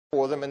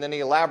for them, and then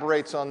he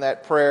elaborates on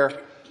that prayer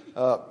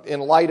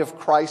in light of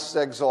Christ's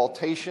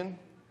exaltation.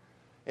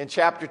 In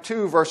chapter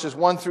 2, verses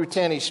 1 through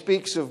 10, he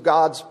speaks of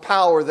God's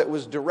power that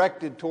was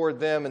directed toward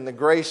them in the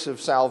grace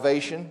of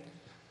salvation.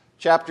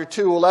 Chapter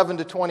 2, 11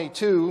 to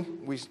 22,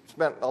 we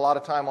spent a lot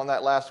of time on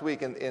that last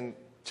week. In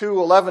 2,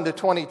 11 to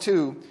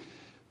 22,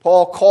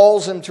 Paul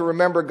calls them to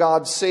remember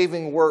God's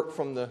saving work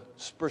from the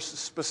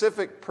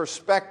specific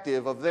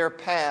perspective of their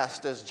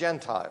past as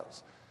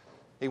Gentiles.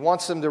 He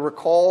wants them to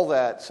recall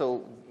that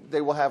so they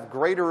will have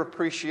greater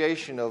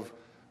appreciation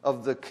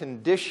of the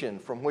condition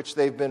from which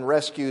they've been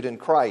rescued in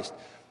Christ.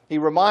 He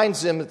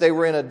reminds them that they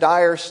were in a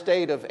dire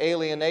state of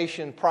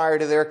alienation prior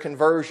to their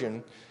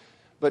conversion.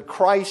 But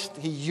Christ,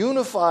 He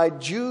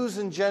unified Jews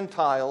and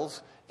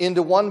Gentiles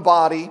into one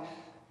body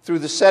through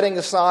the setting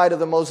aside of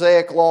the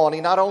Mosaic law. And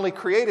He not only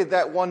created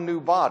that one new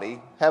body,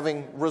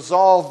 having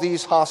resolved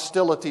these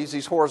hostilities,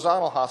 these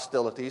horizontal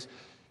hostilities,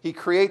 He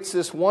creates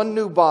this one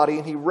new body,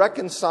 and He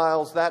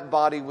reconciles that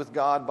body with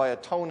God by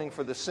atoning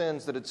for the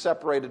sins that had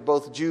separated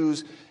both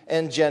Jews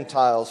and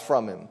Gentiles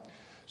from Him.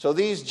 So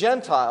these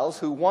Gentiles,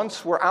 who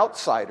once were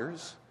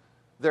outsiders,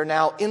 they're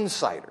now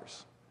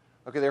insiders.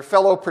 Okay, they're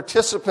fellow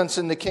participants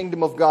in the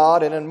kingdom of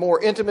God, and in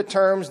more intimate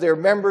terms, they're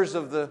members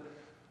of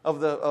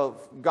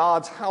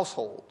God's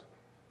household,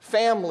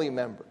 family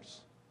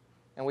members.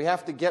 And we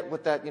have to get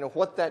what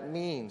that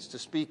means to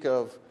speak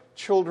of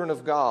children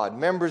of God,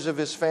 members of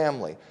His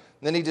family.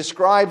 And then he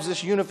describes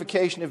this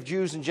unification of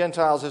Jews and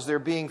Gentiles as they're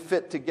being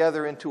fit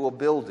together into a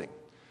building.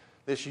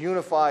 This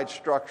unified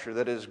structure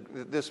that is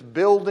this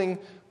building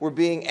we're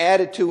being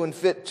added to and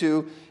fit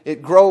to.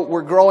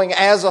 We're growing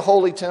as a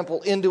holy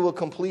temple into a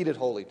completed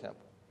holy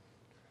temple.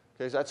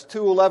 Okay, so that's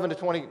 2:11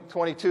 to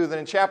 22. Then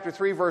in chapter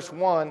 3, verse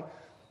 1,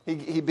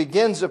 he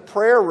begins a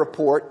prayer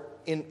report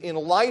in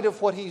light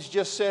of what he's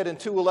just said in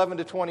 2:11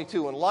 to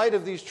 22, in light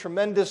of these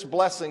tremendous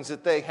blessings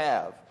that they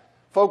have.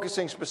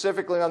 Focusing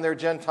specifically on their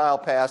Gentile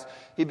past,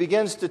 he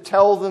begins to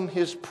tell them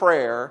his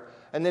prayer,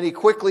 and then he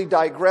quickly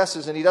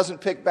digresses, and he doesn't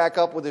pick back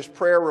up with his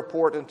prayer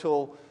report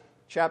until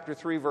chapter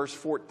 3, verse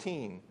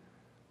 14.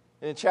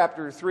 And in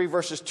chapter 3,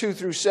 verses 2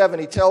 through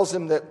 7, he tells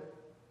them that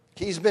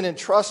he's been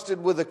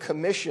entrusted with a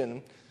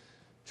commission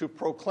to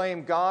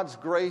proclaim God's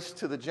grace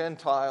to the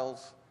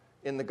Gentiles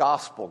in the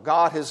gospel.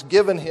 God has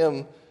given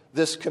him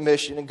this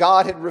commission, and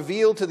God had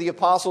revealed to the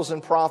apostles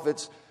and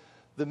prophets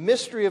the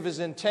mystery of His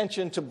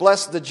intention to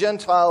bless the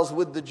Gentiles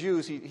with the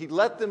Jews. He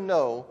let them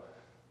know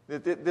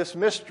that this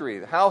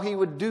mystery, how He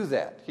would do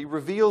that. He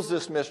reveals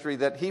this mystery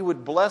that He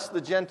would bless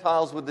the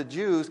Gentiles with the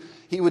Jews.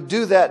 He would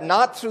do that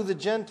not through the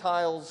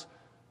Gentiles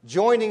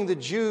joining the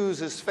Jews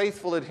as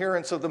faithful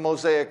adherents of the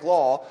Mosaic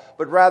law,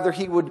 but rather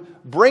He would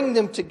bring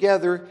them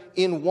together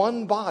in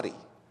one body,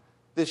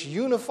 this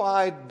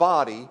unified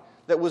body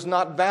that was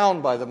not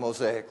bound by the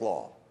Mosaic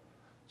law.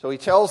 So he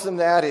tells them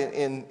that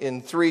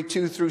in 3,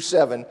 2 through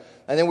 7.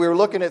 And then we were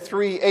looking at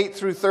 3, 8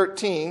 through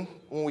 13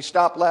 when we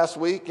stopped last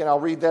week, and I'll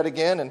read that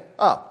again. And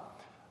I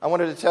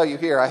wanted to tell you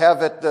here, I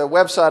have at the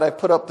website, I've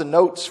put up the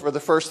notes for the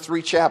first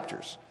 3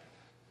 chapters.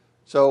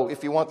 So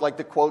if you want like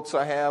the quotes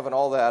I have and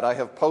all that, I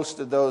have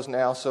posted those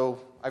now. So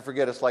I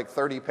forget, it's like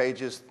 30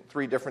 pages,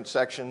 3 different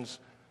sections.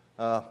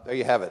 There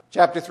you have it.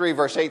 Chapter 3,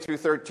 verse 8 through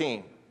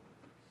 13.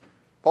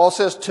 Paul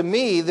says, "To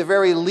me, the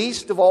very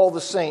least of all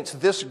the saints,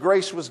 this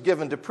grace was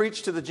given to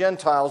preach to the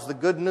Gentiles the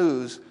good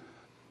news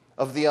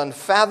of the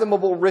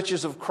unfathomable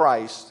riches of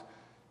Christ,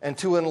 and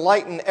to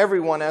enlighten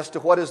everyone as to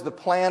what is the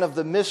plan of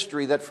the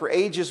mystery that for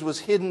ages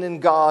was hidden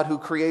in God who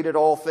created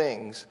all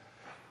things,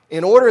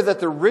 in order that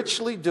the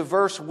richly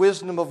diverse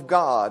wisdom of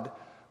God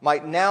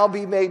might now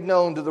be made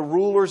known to the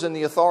rulers and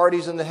the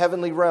authorities in the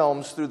heavenly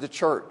realms through the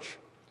church.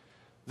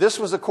 This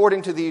was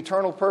according to the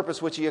eternal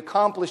purpose which He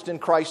accomplished in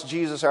Christ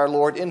Jesus our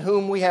Lord, in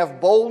whom we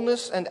have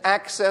boldness and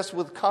access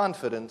with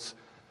confidence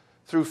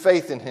through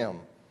faith in Him.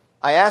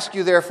 I ask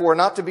you, therefore,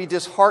 not to be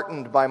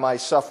disheartened by my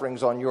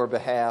sufferings on your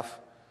behalf,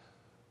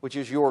 which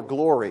is your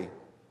glory."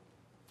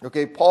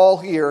 Okay, Paul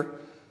here,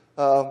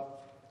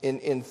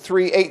 in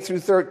 3, 8 through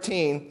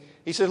 13,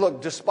 he says,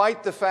 look,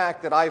 despite the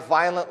fact that I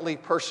violently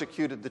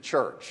persecuted the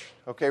church,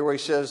 okay, where he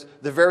says,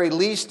 the very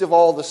least of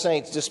all the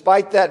saints,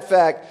 despite that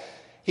fact,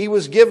 he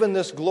was given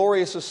this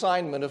glorious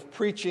assignment of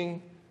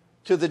preaching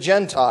to the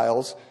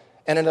Gentiles.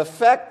 And in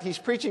effect, he's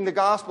preaching the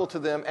gospel to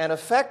them. An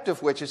effect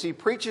of which, as he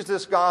preaches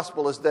this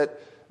gospel, is that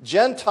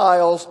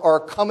Gentiles are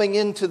coming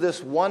into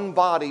this one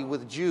body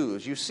with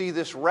Jews. You see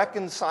this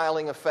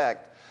reconciling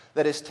effect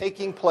that is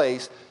taking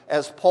place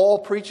as Paul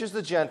preaches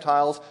the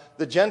Gentiles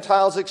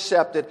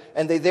accept it,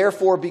 and they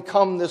therefore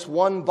become this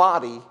one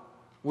body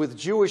with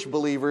Jewish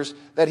believers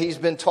that he's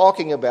been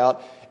talking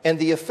about. And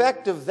the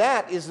effect of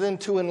that is then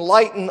to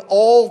enlighten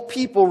all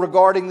people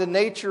regarding the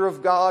nature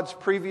of God's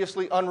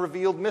previously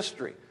unrevealed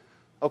mystery.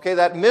 Okay,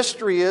 that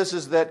mystery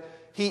is that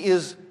He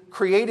is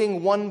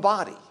creating one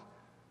body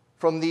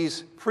from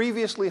these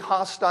previously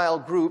hostile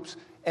groups,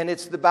 and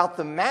it's about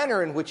the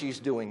manner in which He's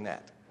doing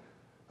that.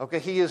 Okay,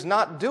 he is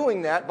not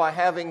doing that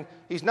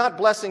he's not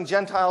blessing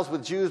Gentiles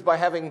with Jews by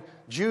having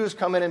Jews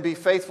come in and be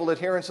faithful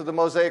adherents of the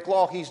Mosaic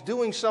Law. He's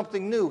doing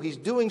something new. He's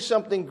doing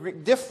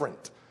something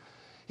different.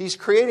 He's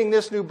creating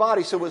this new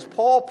body. So as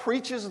Paul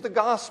preaches the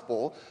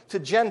gospel to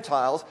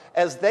Gentiles,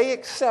 as they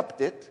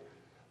accept it,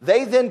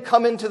 they then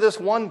come into this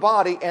one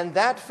body, and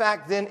that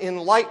fact then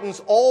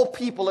enlightens all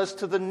people as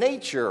to the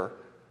nature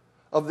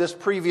of this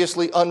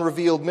previously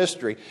unrevealed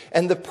mystery.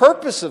 And the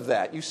purpose of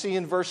that, you see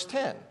in verse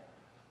 10.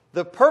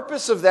 The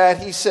purpose of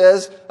that, he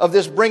says, of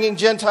this bringing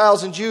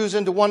Gentiles and Jews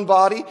into one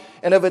body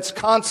and of its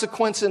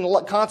consequent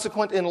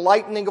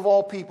enlightening of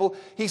all people,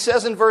 he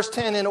says in verse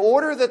 10, in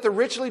order that the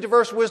richly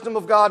diverse wisdom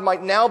of God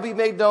might now be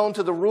made known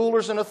to the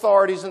rulers and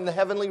authorities in the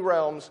heavenly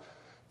realms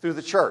through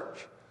the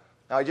church.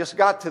 Now, I just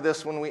got to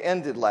this when we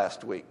ended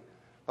last week,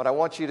 but I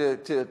want you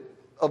to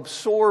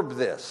absorb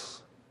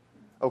this.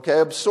 Okay,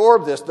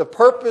 absorb this. The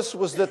purpose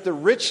was that the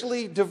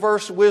richly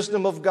diverse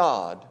wisdom of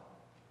God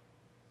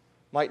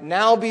might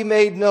now be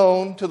made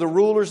known to the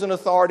rulers and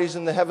authorities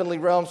in the heavenly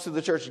realms through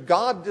the church.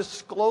 God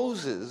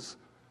discloses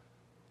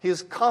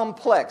his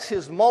complex,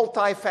 his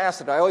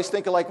multifaceted. I always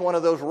think of like one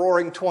of those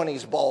Roaring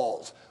Twenties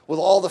balls with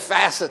all the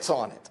facets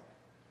on it.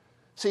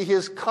 See,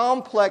 his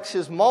complex,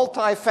 his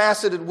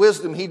multifaceted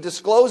wisdom, he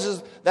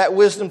discloses that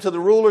wisdom to the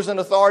rulers and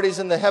authorities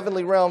in the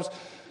heavenly realms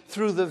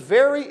through the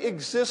very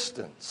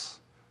existence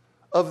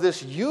of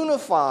this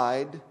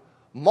unified,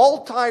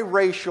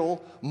 multiracial,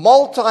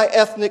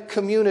 multi-ethnic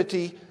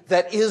community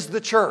that is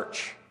the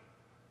church.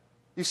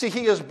 You see,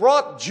 he has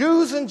brought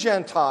Jews and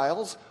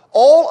Gentiles,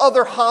 all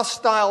other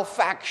hostile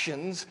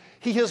factions,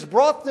 he has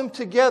brought them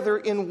together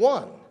in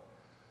one.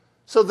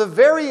 So the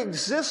very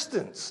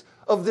existence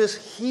of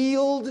this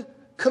healed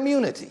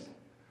community,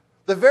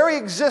 the very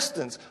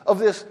existence of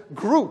this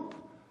group,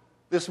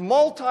 this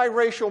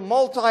multiracial,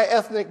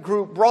 multi-ethnic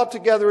group brought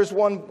together as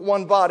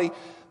one body,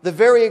 the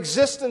very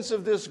existence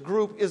of this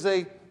group is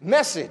a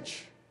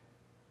message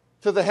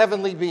to the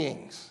heavenly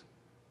beings.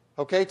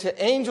 Okay,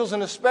 to angels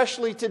and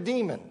especially to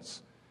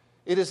demons.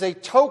 It is a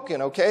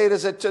token, okay?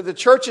 To the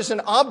church is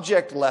an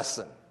object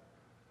lesson.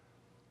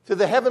 To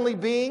the heavenly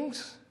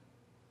beings,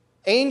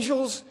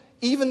 angels,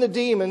 even the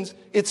demons,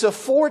 it's a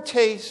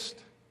foretaste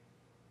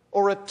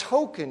or a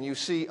token, you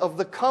see, of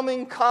the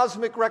coming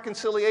cosmic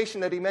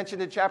reconciliation that he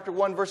mentioned in chapter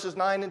 1, verses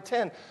 9 and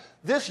 10.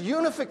 This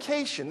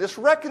unification, this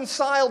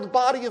reconciled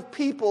body of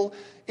people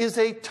is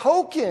a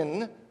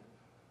token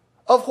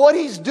of what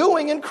he's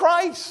doing in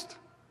Christ.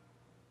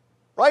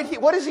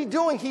 Right? What is he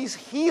doing? He's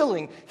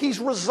healing. He's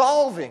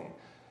resolving.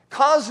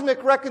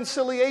 Cosmic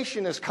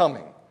reconciliation is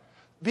coming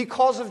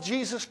because of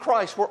Jesus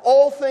Christ, where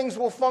all things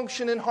will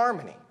function in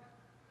harmony.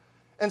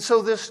 And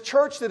so this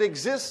church that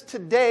exists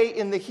today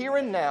in the here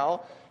and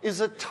now is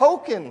a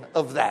token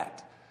of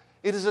that.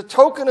 It is a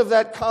token of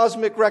that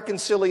cosmic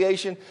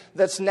reconciliation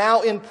that's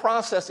now in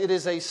process. It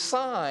is a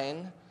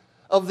sign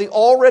of the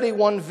already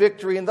won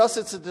victory, and thus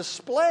it's a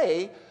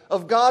display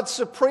of God's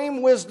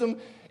supreme wisdom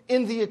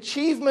in the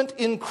achievement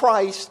in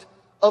Christ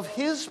of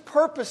his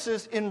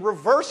purposes in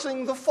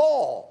reversing the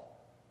fall.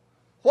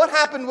 What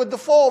happened with the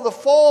fall? The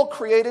fall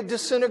created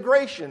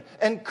disintegration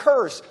and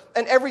curse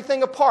and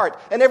everything apart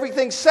and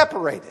everything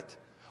separated.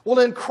 Well,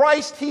 in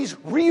Christ, he's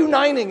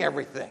reuniting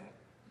everything.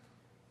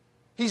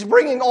 He's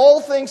bringing all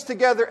things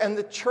together, and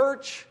the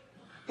church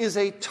is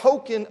a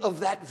token of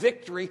that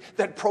victory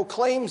that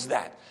proclaims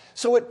that.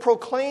 So it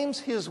proclaims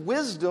his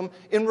wisdom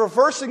in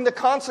reversing the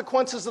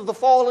consequences of the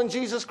fall in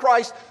Jesus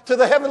Christ to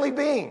the heavenly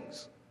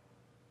beings.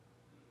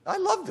 I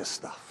love this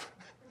stuff.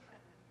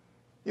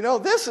 You know,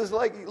 this is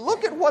like,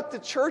 look at what the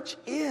church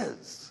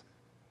is.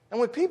 And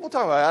when people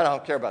talk about, I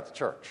don't care about the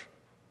church.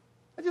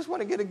 I just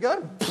want to get a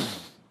gun.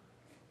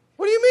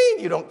 What do you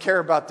mean you don't care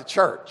about the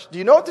church? Do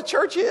you know what the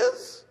church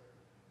is?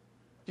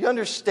 Do you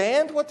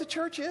understand what the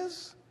church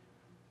is?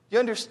 Do you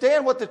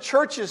understand what the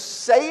church is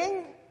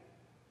saying?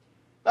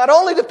 Not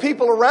only to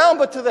people around,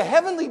 but to the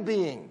heavenly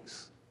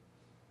beings.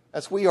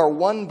 As we are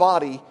one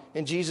body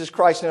in Jesus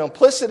Christ. And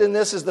implicit in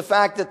this is the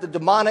fact that the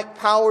demonic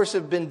powers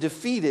have been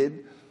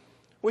defeated,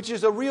 which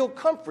is a real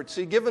comfort.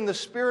 See, given the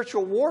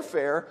spiritual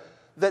warfare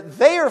that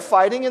they are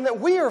fighting and that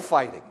we are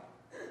fighting.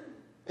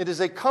 It is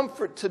a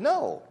comfort to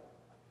know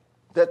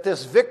that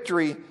this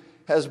victory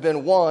has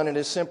been won and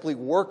is simply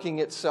working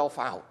itself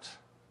out.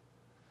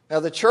 Now,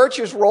 the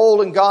church's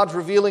role in God's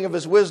revealing of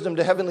his wisdom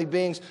to heavenly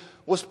beings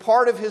was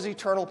part of his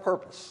eternal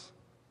purpose.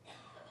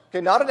 Okay,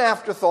 not an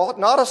afterthought,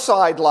 not a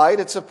sidelight.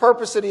 It's a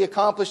purpose that he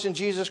accomplished in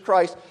Jesus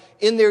Christ.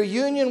 In their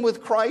union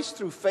with Christ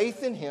through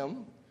faith in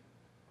him,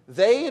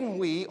 they and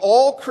we,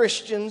 all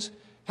Christians,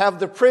 have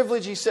the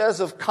privilege, he says,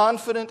 of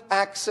confident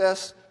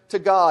access to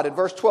God. In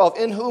verse 12,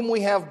 in whom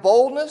we have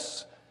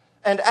boldness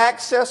and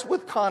access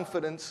with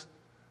confidence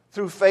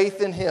through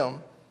faith in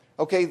him.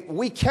 Okay,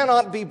 we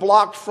cannot be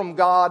blocked from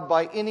God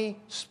by any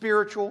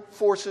spiritual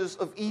forces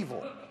of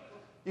evil.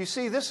 You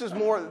see, this is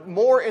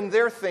more in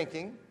their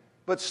thinking,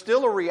 but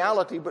still a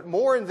reality, but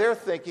more in their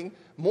thinking,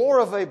 more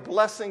of a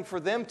blessing for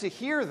them to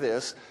hear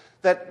this,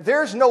 that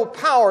there's no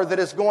power that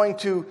is going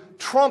to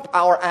trump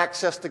our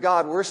access to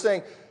God. We're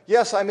saying,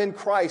 Yes, I'm in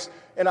Christ,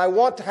 and I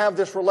want to have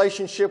this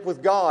relationship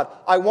with God.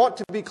 I want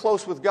to be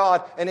close with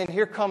God. And then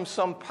here comes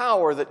some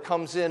power that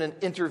comes in and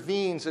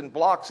intervenes and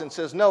blocks and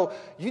says, no,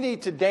 you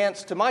need to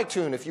dance to my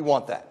tune if you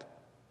want that.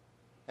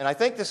 And I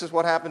think this is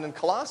what happened in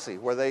Colossae,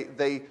 where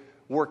they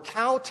were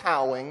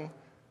kowtowing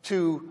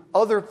to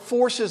other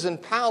forces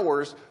and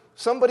powers.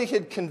 Somebody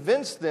had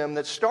convinced them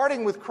that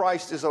starting with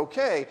Christ is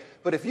okay,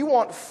 but if you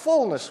want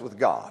fullness with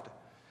God,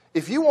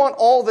 if you want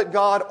all that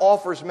God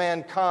offers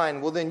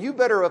mankind, well, then you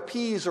better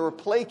appease or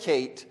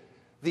placate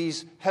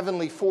these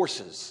heavenly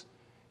forces.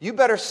 You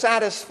better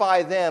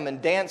satisfy them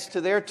and dance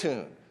to their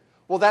tune.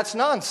 Well, that's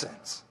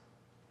nonsense.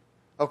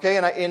 Okay,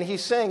 and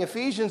he's saying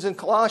Ephesians and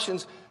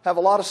Colossians have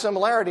a lot of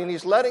similarity, and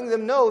he's letting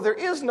them know there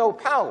is no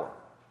power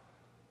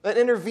that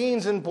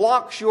intervenes and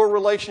blocks your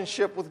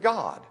relationship with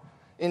God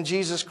in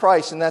Jesus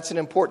Christ, and that's an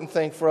important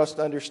thing for us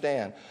to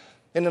understand.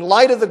 And in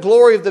light of the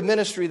glory of the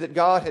ministry that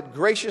God had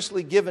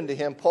graciously given to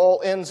him,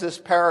 Paul ends this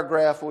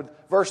paragraph with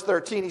verse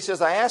 13. He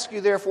says, I ask you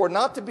therefore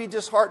not to be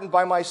disheartened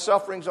by my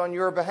sufferings on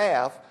your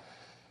behalf.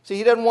 See,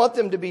 he doesn't want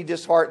them to be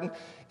disheartened.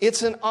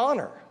 It's an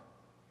honor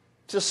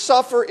to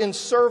suffer in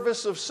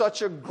service of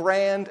such a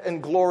grand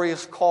and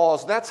glorious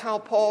cause. That's how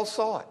Paul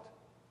saw it.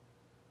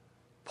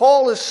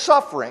 Paul is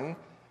suffering,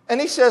 and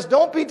he says,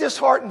 don't be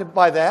disheartened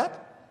by that.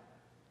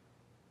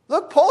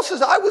 Look, Paul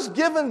says, I was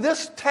given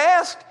this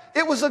task.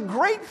 It was a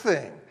great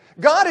thing.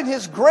 God in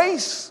his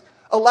grace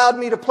allowed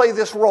me to play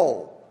this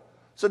role.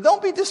 So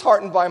don't be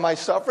disheartened by my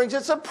sufferings.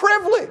 It's a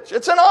privilege.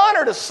 It's an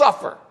honor to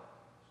suffer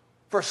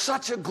for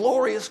such a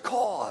glorious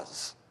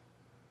cause.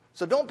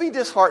 So don't be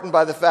disheartened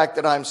by the fact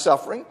that I'm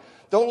suffering.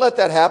 Don't let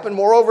that happen.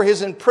 Moreover,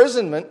 his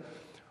imprisonment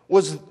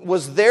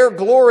was their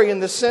glory in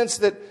the sense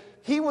that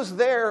he was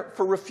there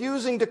for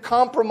refusing to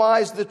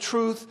compromise the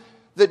truth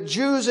that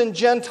Jews and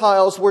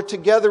Gentiles were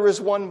together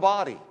as one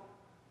body.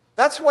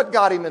 That's what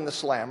got him in the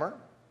slammer.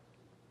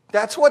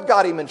 That's what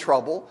got him in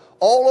trouble.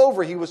 All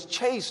over, he was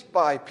chased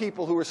by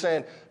people who were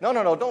saying, no,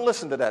 don't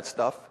listen to that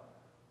stuff.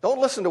 Don't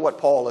listen to what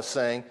Paul is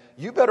saying.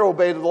 You better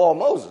obey the law of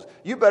Moses.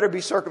 You better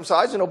be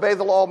circumcised and obey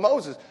the law of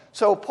Moses.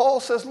 So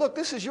Paul says, look,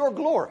 this is your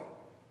glory.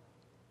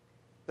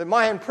 That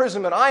my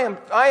imprisonment,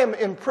 I am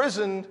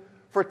imprisoned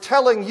for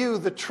telling you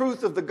the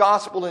truth of the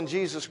gospel in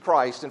Jesus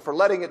Christ and for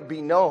letting it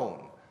be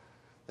known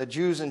that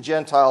Jews and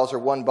Gentiles are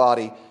one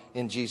body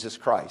in Jesus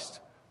Christ.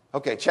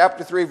 Okay,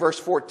 chapter 3, verse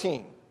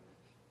 14.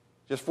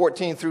 Just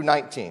 14 through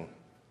 19.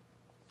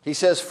 He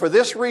says, for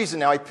this reason,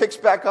 now he picks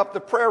back up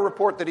the prayer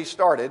report that he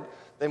started.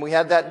 Then we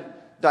had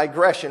that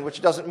digression, which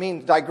doesn't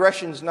mean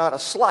digression is not a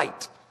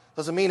slight.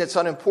 Doesn't mean it's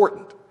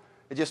unimportant.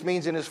 It just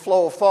means in his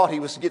flow of thought he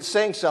was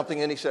saying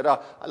something and he said,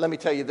 let me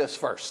tell you this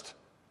first.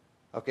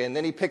 Okay, and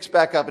then he picks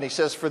back up and he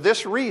says, for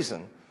this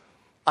reason,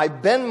 I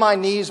bend my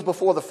knees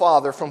before the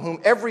Father, from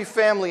whom every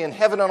family in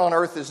heaven and on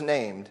earth is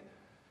named,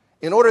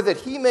 in order that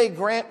he may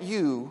grant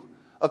you,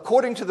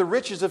 according to the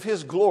riches of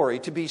his glory,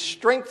 to be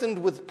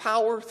strengthened with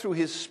power through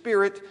his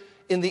Spirit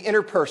in the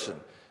inner person,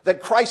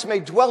 that Christ may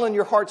dwell in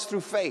your hearts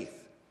through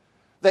faith,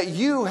 that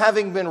you,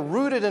 having been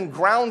rooted and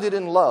grounded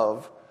in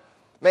love,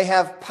 may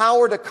have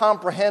power to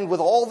comprehend with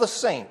all the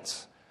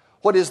saints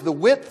what is the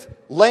width,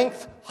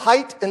 length,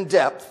 height, and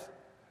depth,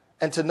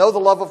 and to know the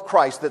love of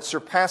Christ that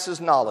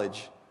surpasses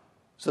knowledge,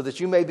 so that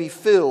you may be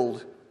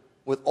filled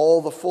with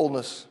all the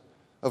fullness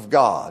of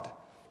God.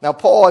 Now,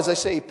 Paul, as I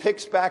say, he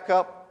picks back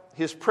up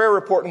his prayer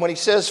report, and when he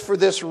says, for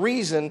this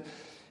reason,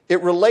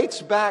 it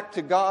relates back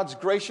to God's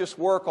gracious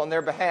work on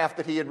their behalf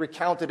that he had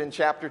recounted in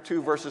chapter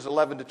 2, verses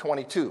 11 to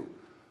 22.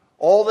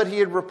 All that he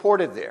had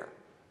reported there,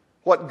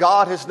 what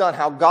God has done,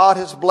 how God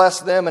has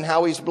blessed them and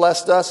how he's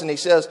blessed us. And he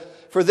says,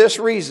 for this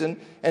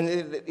reason,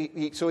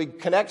 and so he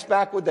connects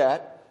back with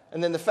that.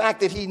 And then the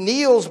fact that he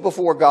kneels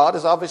before God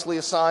is obviously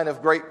a sign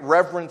of great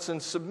reverence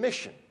and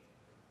submission.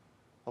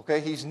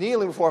 Okay, he's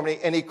kneeling before him,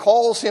 and he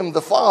calls him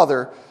the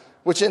Father,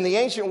 which in the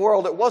ancient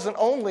world, it wasn't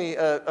only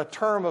a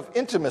term of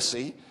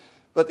intimacy,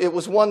 but it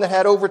was one that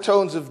had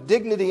overtones of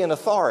dignity and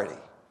authority.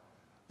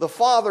 The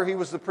Father, he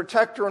was the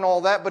protector and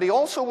all that, but he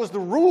also was the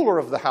ruler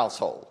of the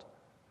household.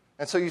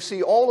 And so you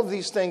see all of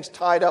these things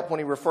tied up when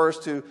he refers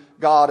to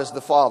God as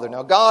the Father.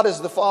 Now, God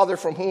is the Father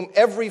from whom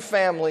every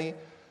family,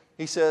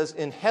 he says,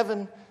 in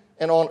heaven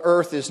and on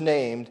earth is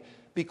named,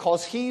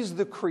 because he's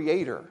the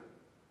creator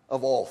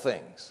of all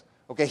things.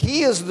 Okay,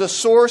 he is the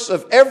source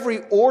of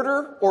every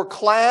order or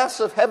class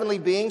of heavenly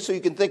beings, so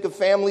you can think of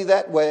family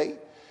that way.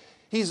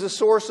 He's the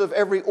source of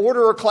every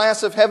order or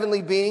class of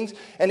heavenly beings,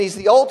 and he's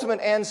the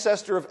ultimate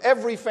ancestor of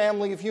every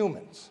family of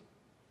humans.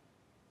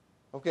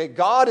 Okay,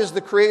 God is the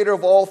creator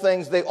of all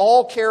things. They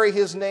all carry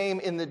his name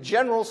in the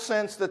general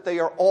sense that they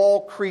are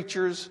all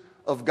creatures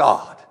of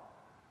God.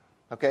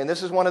 Okay, and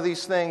this is one of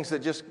these things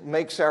that just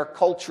makes our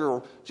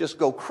culture just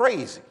go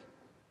crazy.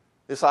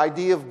 This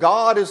idea of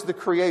God as the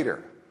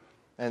creator.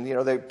 And,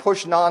 they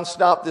push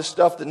nonstop this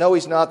stuff that no,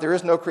 he's not. There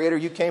is no creator.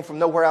 You came from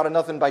nowhere out of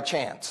nothing by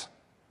chance.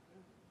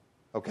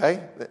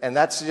 Okay? And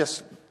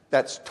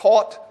that's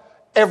taught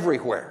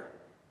everywhere.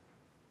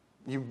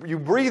 You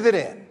breathe it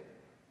in.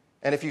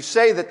 And if you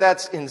say that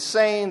that's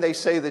insane, they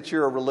say that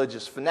you're a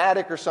religious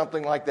fanatic or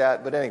something like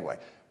that. But anyway,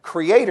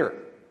 creator.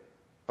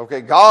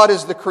 Okay, God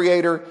is the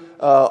creator.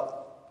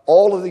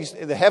 All of these,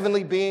 the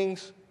heavenly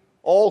beings,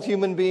 all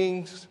human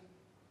beings.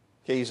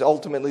 Okay, he's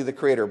ultimately the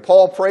creator.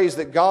 Paul prays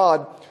that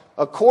God,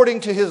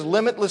 according to his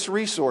limitless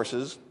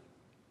resources,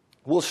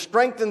 will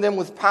strengthen them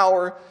with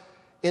power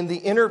in the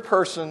inner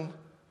person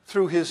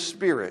through his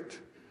Spirit.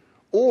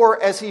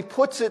 Or, as he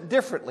puts it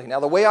differently. Now,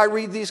 the way I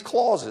read these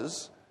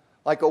clauses,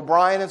 like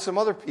O'Brien and some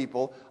other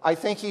people, I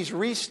think he's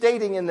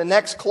restating in the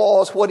next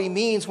clause what he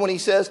means when he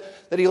says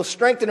that he'll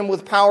strengthen them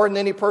with power in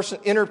the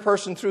inner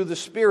person through the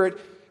Spirit.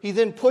 He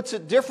then puts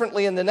it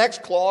differently in the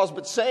next clause,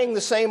 but saying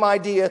the same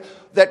idea,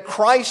 that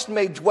Christ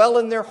may dwell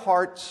in their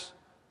hearts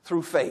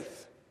through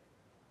faith.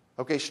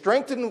 Okay,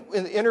 strengthen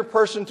in the inner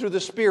person through the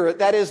Spirit.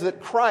 That is,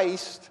 that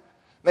Christ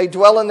may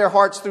dwell in their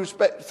hearts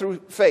through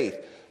faith.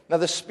 Now,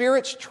 the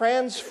Spirit's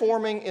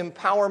transforming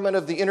empowerment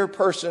of the inner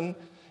person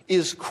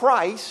is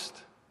Christ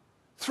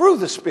through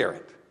the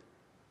Spirit.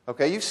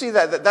 Okay, you see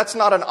that that's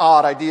not an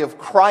odd idea of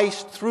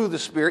Christ through the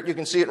Spirit. You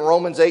can see it in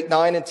Romans 8,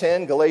 9, and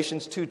 10,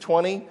 Galatians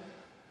 2:20,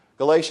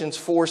 Galatians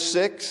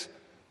 4:6.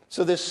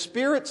 So the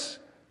Spirit's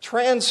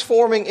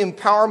transforming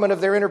empowerment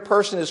of their inner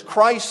person is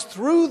Christ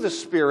through the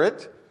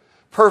Spirit,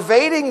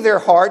 pervading their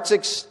hearts,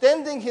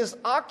 extending his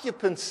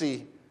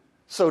occupancy,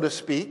 so to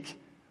speak.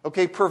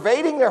 Okay,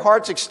 pervading their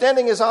hearts,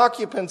 extending his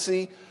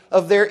occupancy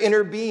of their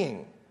inner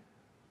being.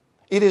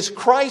 It is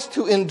Christ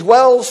who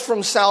indwells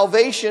from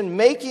salvation,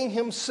 making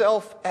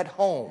himself at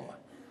home,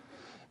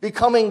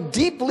 becoming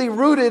deeply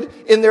rooted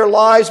in their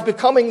lives,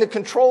 becoming the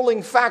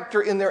controlling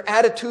factor in their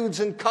attitudes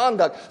and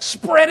conduct,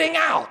 spreading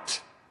out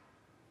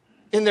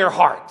in their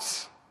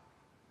hearts,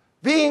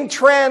 being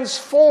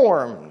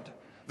transformed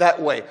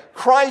that way.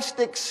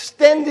 Christ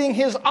extending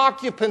his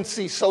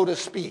occupancy, so to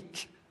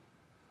speak.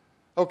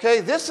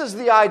 Okay, this is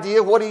the idea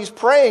of what he's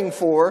praying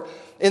for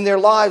in their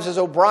lives. As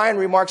O'Brien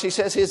remarks, he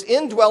says his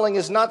indwelling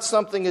is not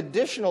something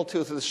additional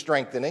to the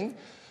strengthening.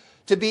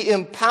 To be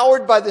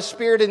empowered by the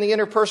Spirit in the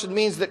inner person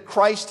means that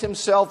Christ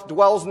himself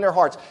dwells in their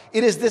hearts.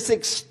 It is this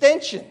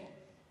extension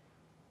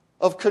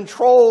of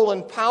control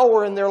and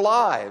power in their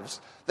lives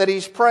that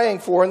he's praying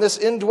for. And this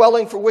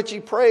indwelling for which he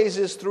prays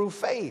is through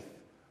faith.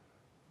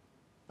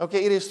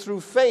 Okay, it is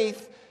through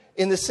faith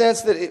in the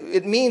sense that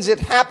it means it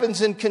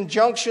happens in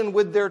conjunction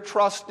with their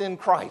trust in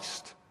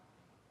Christ.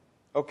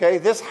 Okay,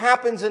 this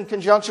happens in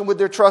conjunction with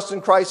their trust in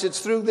Christ. It's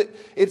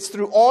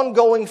through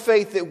ongoing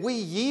faith that we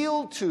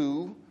yield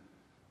to,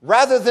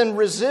 rather than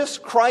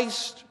resist,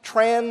 Christ's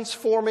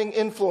transforming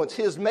influence,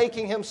 his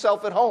making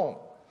himself at home.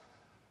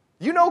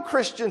 You know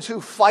Christians who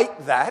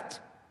fight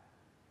that.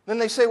 Then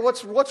they say,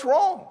 what's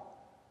wrong?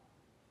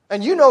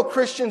 And you know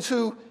Christians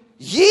who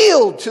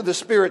yield to the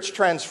Spirit's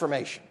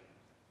transformation.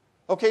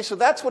 Okay, so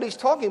that's what he's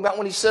talking about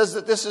when he says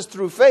that this is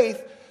through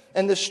faith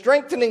and the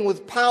strengthening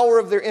with power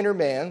of their inner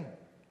man,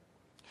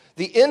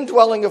 the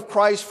indwelling of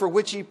Christ for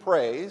which he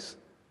prays.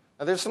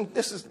 Now this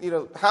is,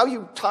 how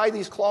you tie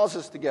these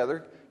clauses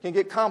together can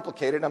get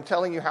complicated. I'm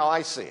telling you how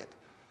I see it.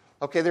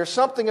 Okay, there's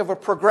something of a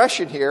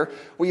progression here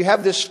where you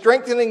have this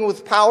strengthening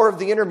with power of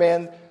the inner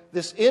man,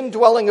 this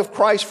indwelling of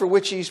Christ for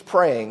which he's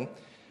praying,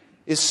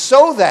 is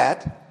so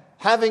that,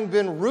 having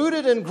been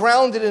rooted and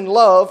grounded in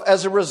love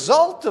as a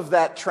result of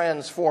that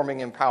transforming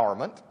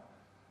empowerment,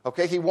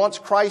 okay, he wants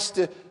Christ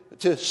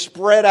to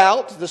spread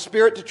out, the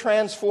Spirit to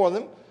transform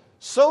them,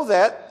 so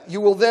that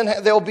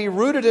they'll be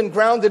rooted and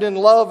grounded in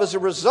love as a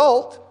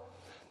result,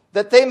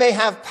 that they may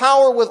have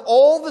power with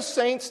all the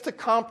saints to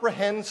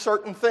comprehend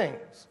certain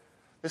things.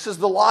 This is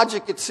the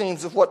logic, it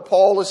seems, of what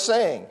Paul is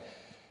saying. And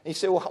you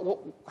say,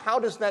 well, how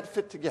does that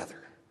fit together?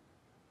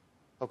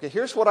 Okay,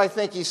 here's what I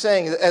think he's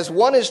saying. As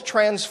one is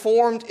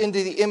transformed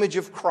into the image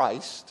of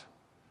Christ,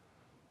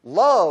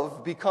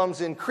 love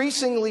becomes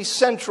increasingly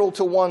central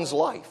to one's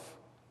life.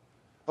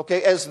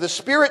 Okay, as the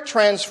Spirit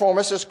transforms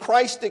us, as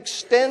Christ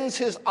extends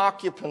his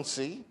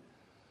occupancy,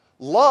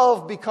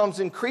 love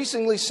becomes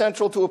increasingly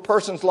central to a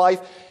person's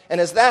life.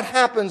 And as that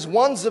happens,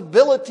 one's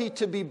ability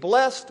to be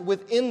blessed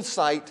with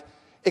insight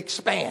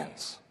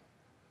expands.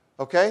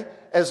 Okay,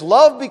 as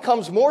love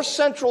becomes more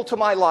central to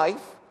my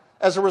life,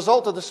 as a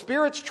result of the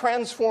Spirit's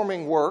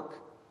transforming work,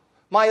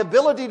 my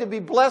ability to be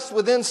blessed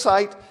with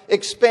insight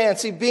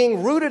expands. See,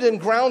 being rooted and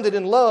grounded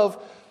in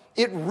love,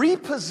 it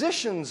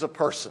repositions a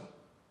person.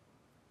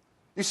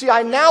 You see,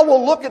 I now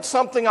will look at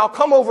something, I'll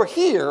come over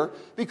here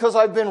because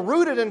I've been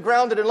rooted and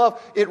grounded in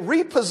love. It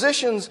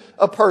repositions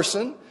a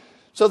person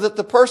so that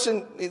the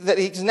person, that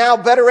he's now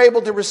better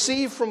able to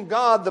receive from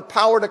God the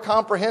power to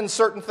comprehend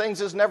certain things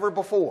as never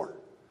before.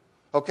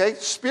 Okay?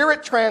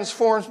 Spirit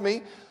transforms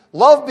me.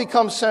 Love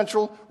becomes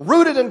central,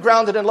 rooted and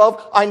grounded in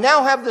love. I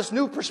now have this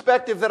new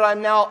perspective that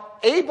I'm now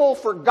able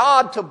for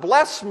God to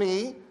bless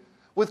me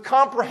with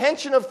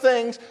comprehension of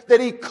things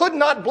that he could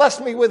not bless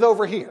me with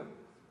over here.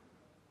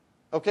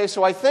 Okay,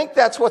 so I think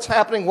that's what's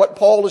happening, what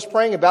Paul is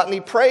praying about. And he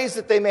prays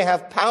that they may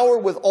have power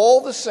with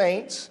all the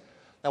saints.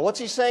 Now, what's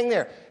he saying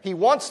there? He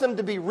wants them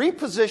to be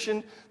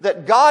repositioned,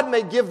 that God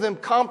may give them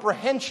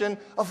comprehension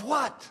of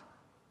what?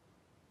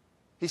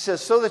 He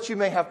says, so that you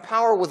may have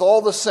power with all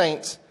the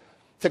saints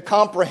to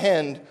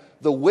comprehend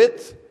the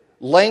width,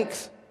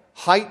 length,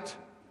 height,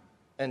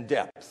 and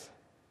depth.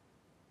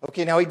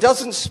 Okay, now he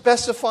doesn't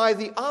specify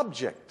the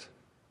object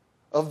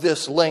of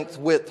this length,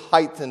 width,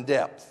 height, and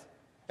depth.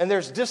 And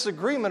there's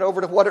disagreement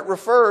over to what it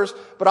refers,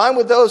 but I'm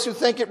with those who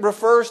think it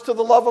refers to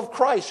the love of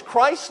Christ.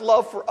 Christ's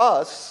love for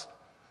us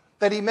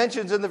that he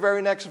mentions in the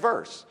very next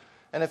verse.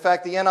 And in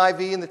fact, the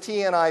NIV and the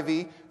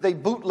TNIV, they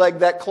bootleg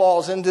that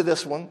clause into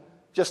this one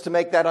just to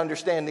make that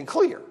understanding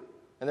clear.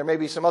 And there may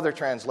be some other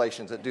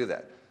translations that do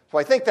that. So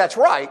I think that's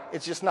right.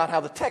 It's just not how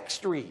the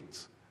text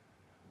reads.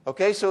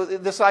 Okay, so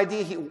this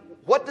idea,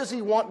 what does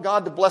he want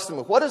God to bless them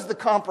with? What is the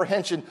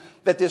comprehension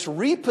that this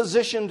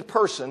repositioned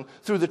person,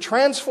 through the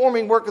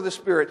transforming work of the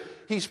Spirit,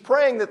 he's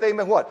praying that they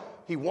may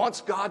what? He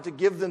wants God to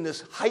give them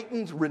this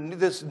heightened,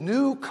 this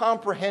new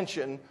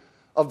comprehension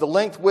of the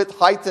length, width,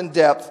 height, and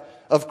depth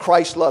of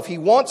Christ's love. He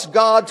wants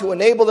God to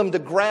enable them to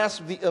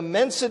grasp the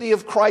immensity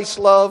of Christ's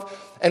love,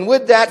 and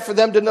with that, for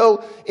them to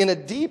know in a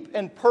deep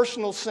and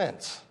personal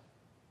sense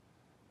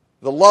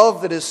the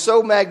love that is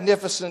so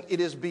magnificent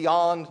it is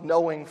beyond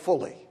knowing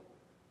fully.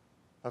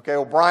 Okay,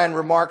 O'Brien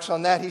remarks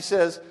on that. He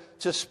says,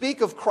 to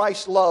speak of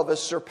Christ's love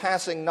as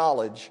surpassing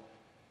knowledge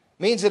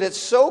means that it's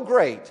so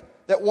great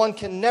that one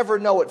can never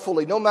know it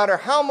fully. No matter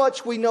how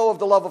much we know of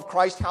the love of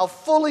Christ, how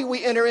fully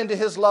we enter into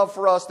his love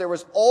for us, there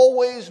is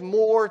always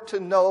more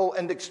to know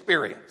and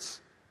experience.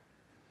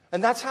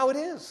 And that's how it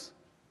is.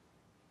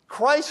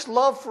 Christ's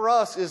love for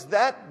us is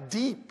that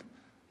deep,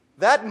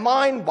 that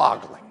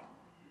mind-boggling,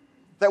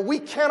 that we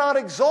cannot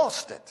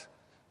exhaust it.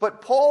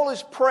 But Paul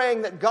is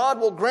praying that God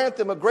will grant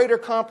them a greater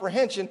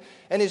comprehension,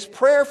 and his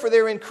prayer for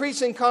their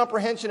increasing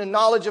comprehension and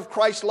knowledge of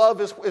Christ's love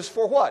is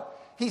for what?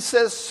 He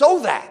says, so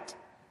that.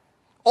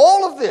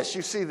 All of this,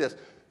 you see this,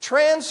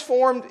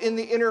 transformed in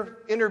the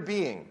inner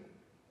being.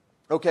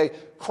 Okay,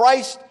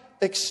 Christ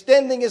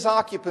extending his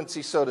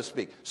occupancy, so to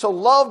speak. So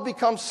love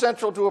becomes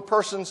central to a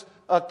person's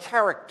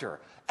character.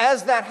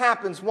 As that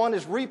happens, one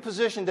is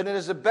repositioned and it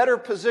is a better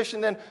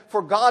position than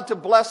for God to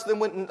bless them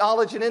with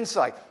knowledge and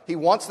insight. He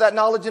wants that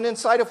knowledge and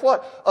insight of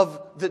what? Of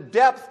the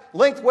depth,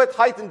 length, width,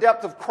 height, and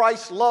depth of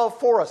Christ's love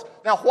for us.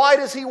 Now, why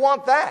does he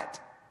want that?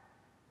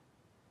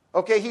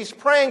 Okay, he's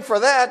praying for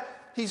that.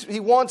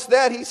 He wants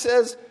that. He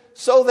says,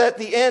 so that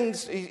the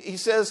ends, he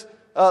says,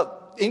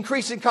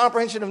 increasing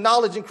comprehension of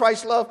knowledge in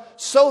Christ's love,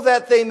 so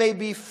that they may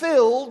be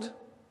filled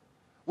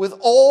with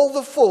all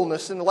the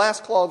fullness, in the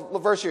last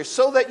verse here,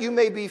 so that you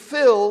may be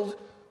filled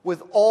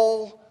with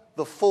all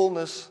the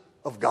fullness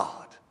of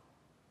God.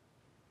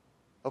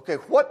 Okay,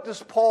 what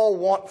does Paul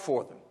want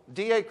for them?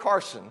 D.A.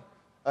 Carson,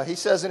 he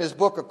says in his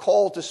book, A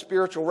Call to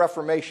Spiritual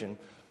Reformation,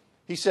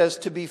 he says,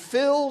 to be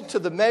filled to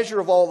the measure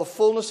of all the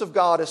fullness of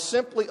God is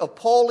simply a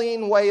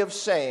Pauline way of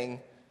saying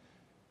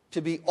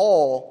to be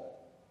all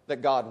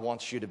that God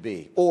wants you to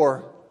be,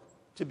 or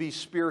to be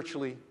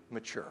spiritually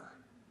mature.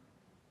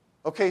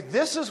 Okay,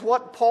 this is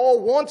what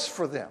Paul wants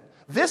for them.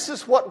 This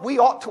is what we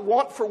ought to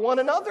want for one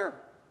another.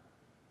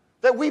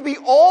 That we be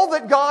all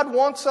that God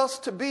wants us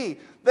to be.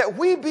 That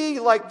we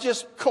be like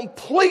just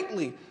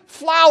completely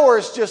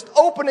flowers just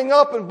opening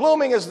up and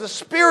blooming as the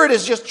Spirit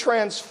is just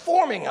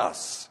transforming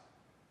us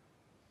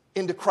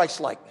into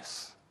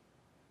Christ-likeness.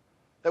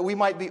 That we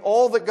might be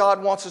all that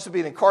God wants us to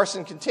be. And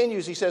Carson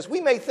continues, he says,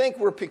 we may think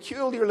we're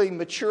peculiarly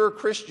mature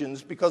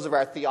Christians because of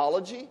our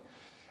theology,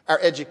 our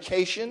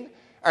education,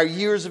 our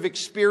years of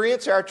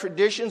experience, our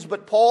traditions,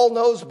 but Paul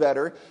knows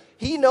better.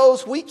 He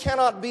knows we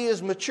cannot be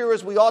as mature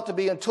as we ought to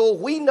be until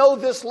we know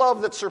this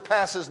love that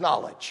surpasses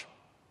knowledge.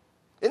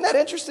 Isn't that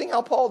interesting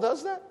how Paul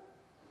does that?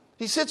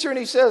 He sits here and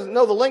he says,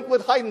 know the length,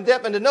 width, height, and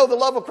depth, and to know the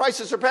love of Christ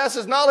that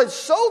surpasses knowledge,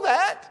 so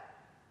that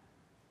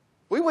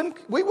we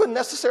wouldn't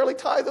necessarily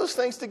tie those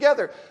things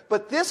together.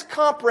 But this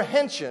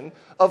comprehension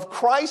of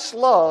Christ's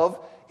love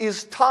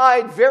is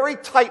tied very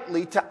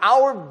tightly to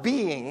our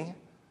being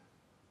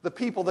the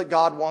people that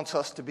God wants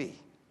us to be.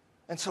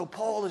 And so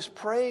Paul is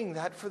praying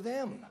that for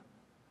them.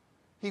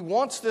 He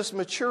wants this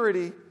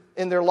maturity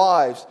in their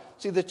lives.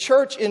 See, the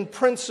church in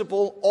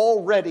principle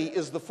already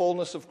is the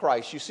fullness of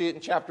Christ. You see it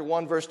in chapter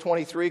 1, verse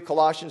 23,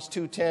 Colossians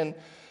 2:10.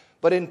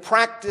 But in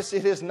practice,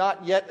 it has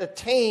not yet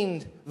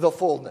attained the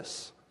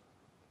fullness.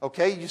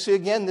 Okay, you see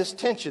again this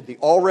tension, the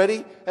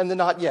already and the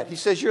not yet. He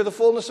says you're the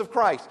fullness of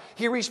Christ.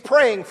 Here he's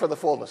praying for the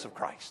fullness of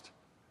Christ.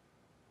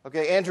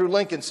 Okay, Andrew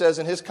Lincoln says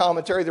in his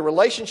commentary, the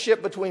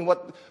relationship between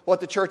what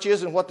the church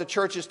is and what the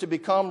church is to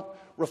become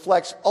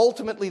reflects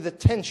ultimately the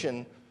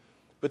tension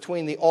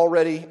between the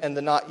already and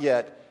the not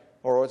yet.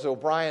 Or as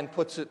O'Brien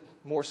puts it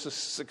more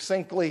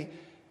succinctly,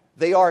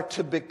 they are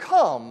to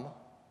become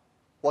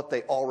what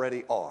they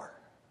already are.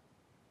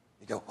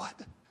 You go, what?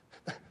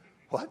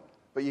 What?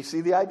 But you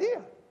see the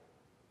idea.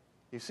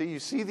 You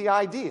see the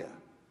idea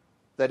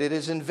that it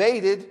is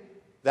invaded.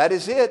 That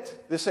is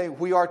it. This saying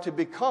we are to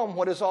become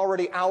what is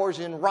already ours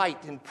in right,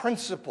 in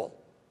principle.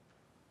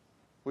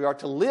 We are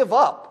to live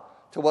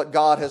up to what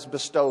God has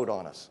bestowed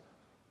on us.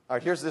 All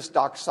right, here's this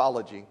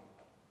doxology.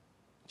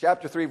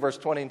 Chapter 3, verse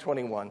 20 and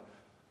 21.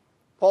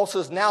 Paul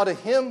says, now to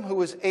him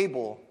who is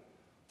able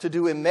to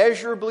do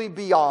immeasurably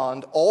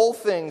beyond all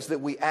things that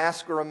we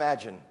ask or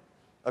imagine,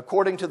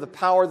 according to the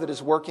power that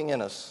is working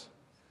in us.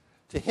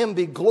 To him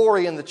be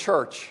glory in the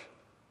church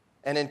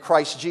and in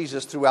Christ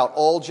Jesus throughout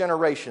all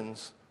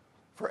generations,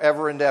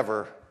 forever and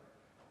ever.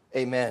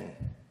 Amen.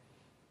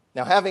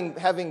 Now,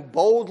 having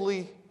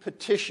boldly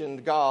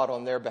petitioned God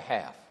on their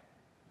behalf,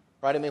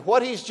 right? I mean,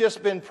 what he's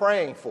just been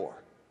praying for,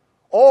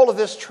 all of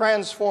this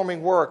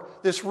transforming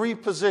work, this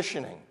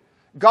repositioning,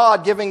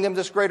 God giving them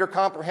this greater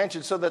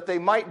comprehension so that they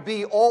might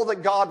be all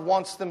that God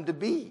wants them to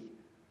be.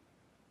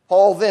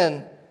 Paul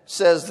then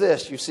says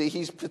this, you see,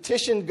 he's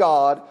petitioned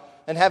God,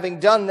 and having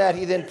done that,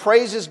 he then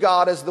praises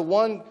God as the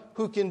one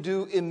who can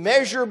do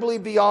immeasurably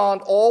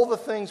beyond all the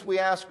things we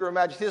ask or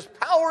imagine. His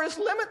power is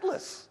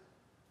limitless.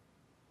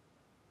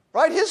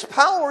 Right? His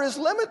power is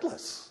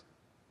limitless.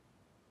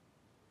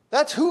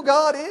 That's who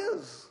God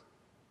is.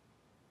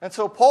 And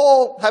so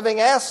Paul, having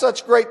asked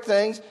such great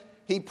things,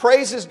 he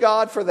praises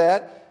God for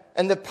that.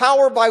 And the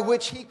power by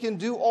which he can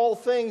do all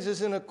things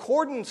is in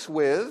accordance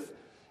with,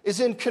 is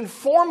in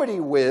conformity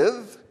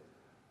with,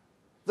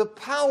 the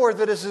power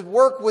that is at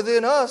work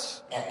within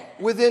us,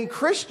 within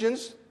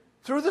Christians,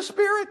 through the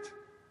Spirit.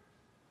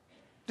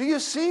 Do you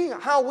see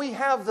how we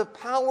have the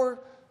power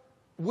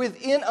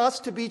within us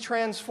to be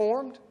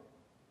transformed?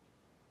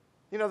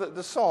 You know,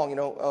 the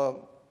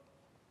song,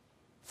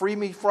 free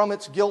me from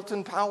its guilt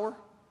and power.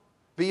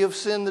 Be of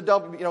sin the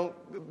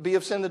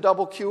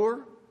double cure.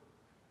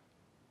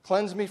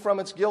 Cleanse me from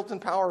its guilt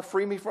and power.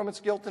 Free me from its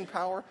guilt and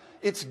power.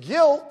 It's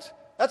guilt.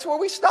 That's where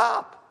we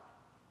stop.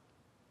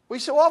 We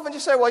so often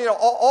just say, well,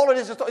 all it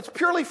is, it's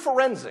purely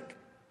forensic.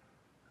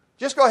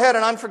 Just go ahead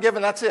and I'm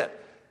forgiven, that's it.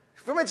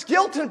 From its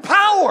guilt and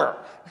power.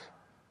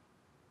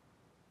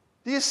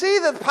 Do you see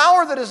the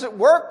power that is at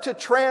work to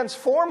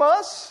transform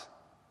us?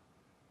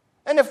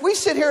 And if we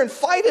sit here and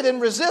fight it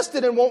and resist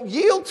it and won't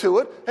yield to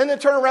it, and then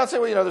turn around and say,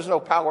 well, there's no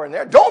power in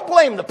there. Don't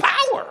blame the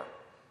power.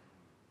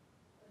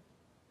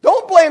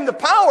 Don't blame the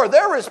power.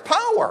 There is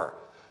power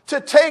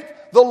to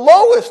take the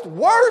lowest,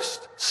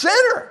 worst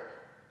sinner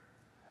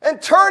and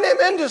turn him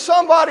into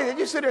somebody that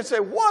you sit here and say,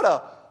 what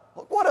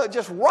a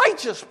just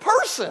righteous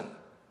person.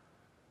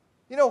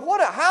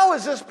 How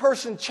has this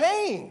person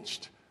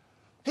changed?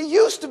 He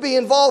used to be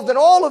involved in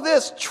all of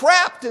this,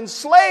 trapped,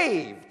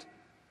 enslaved.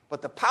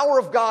 But the power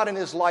of God in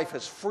his life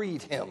has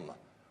freed him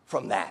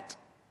from that.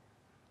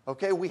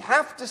 Okay, we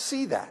have to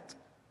see that.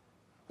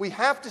 We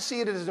have to see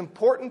it as an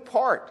important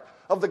part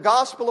of the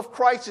gospel of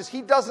Christ is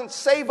he doesn't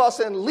save us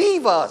and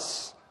leave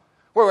us.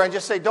 Where we're going to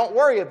just say, don't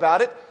worry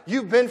about it.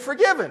 You've been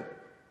forgiven.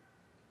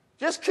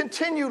 Just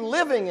continue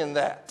living in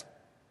that.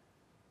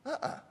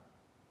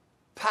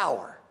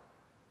 Power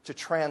to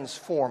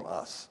transform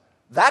us.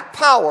 That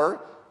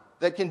power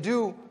that can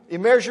do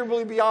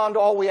immeasurably beyond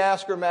all we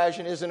ask or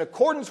imagine is in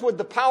accordance with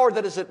the power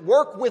that is at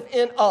work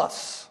within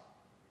us.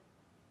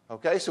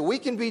 Okay, so we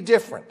can be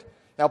different.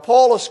 Now,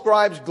 Paul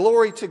ascribes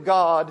glory to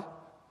God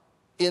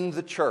in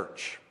the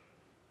church,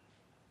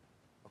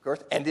 of course,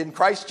 and in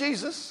Christ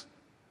Jesus.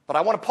 But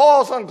I want to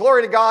pause on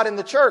glory to God in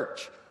the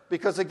church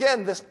because,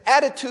 again, this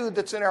attitude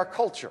that's in our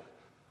culture,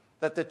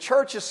 that the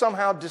church is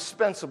somehow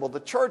dispensable, the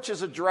church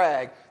is a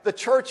drag, the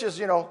church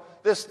is,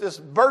 this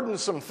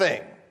burdensome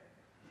thing.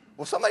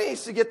 Well, somebody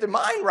needs to get their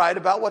mind right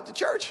about what the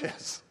church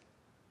is.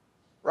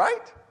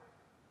 Right?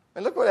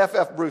 And look what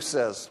F.F. Bruce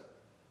says.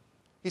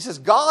 He says,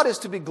 God is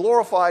to be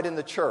glorified in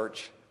the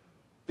church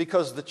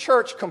because the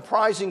church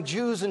comprising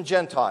Jews and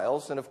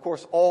Gentiles, and of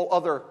course all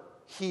other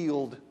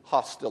healed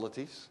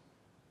hostilities,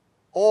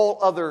 all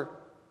other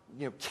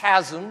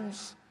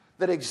chasms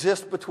that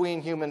exist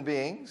between human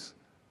beings,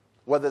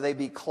 whether they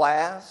be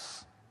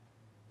class,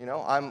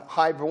 I'm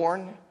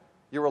highborn,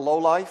 you're a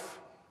lowlife,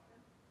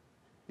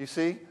 you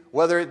see?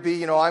 Whether it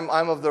be, I'm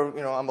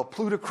a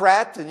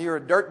plutocrat and you're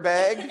a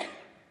dirtbag.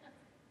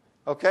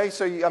 Okay,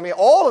 so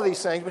all of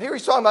these things. But here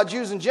he's talking about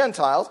Jews and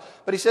Gentiles.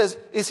 But he says,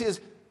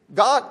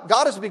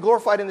 God is to be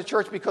glorified in the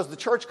church because the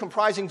church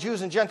comprising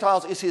Jews and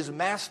Gentiles is his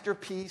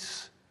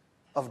masterpiece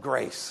of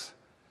grace.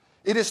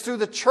 It is through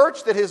the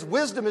church that his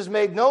wisdom is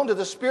made known to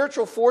the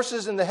spiritual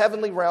forces in the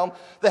heavenly realm.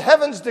 The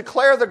heavens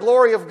declare the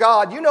glory of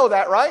God. You know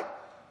that, right?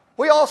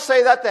 We all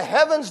say that the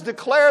heavens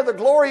declare the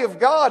glory of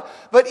God,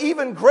 but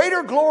even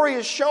greater glory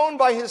is shown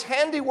by his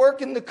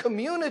handiwork in the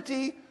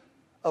community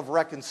of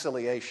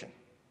reconciliation.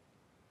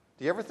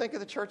 Do you ever think of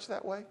the church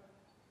that way?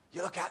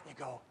 You look out and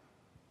you go,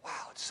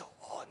 wow, it's so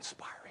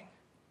awe-inspiring.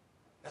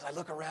 As I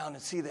look around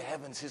and see the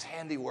heavens, his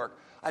handiwork,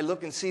 I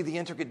look and see the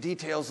intricate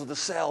details of the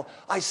cell.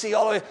 I see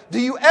all of it. Do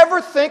you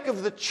ever think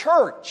of the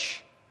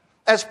church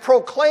as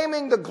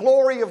proclaiming the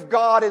glory of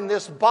God in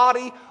this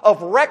body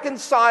of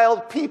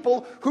reconciled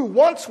people who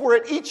once were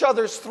at each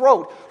other's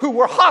throat, who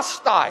were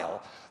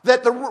hostile,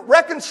 that the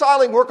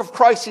reconciling work of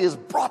Christ has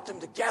brought them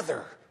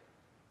together?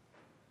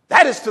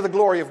 That is to the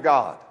glory of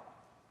God.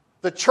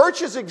 The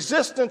church's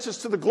existence is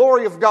to the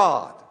glory of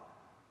God.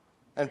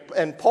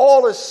 And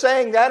Paul is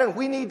saying that, and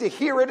we need to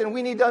hear it and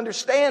we need to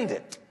understand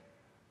it.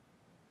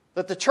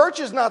 That the church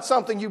is not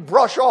something you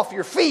brush off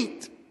your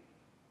feet.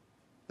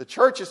 The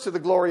church is to the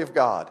glory of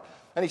God.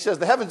 And he says,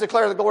 the heavens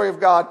declare the glory of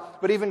God,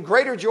 but even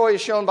greater joy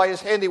is shown by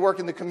his handiwork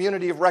in the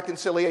community of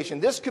reconciliation.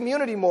 This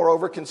community,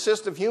 moreover,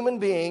 consists of human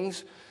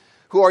beings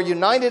who are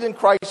united in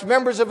Christ,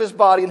 members of his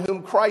body in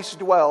whom Christ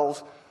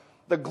dwells.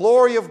 The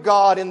glory of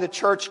God in the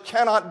church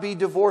cannot be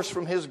divorced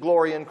from his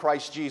glory in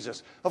Christ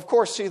Jesus. Of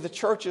course, see, the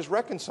church is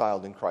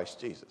reconciled in Christ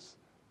Jesus.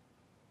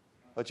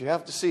 But you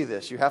have to see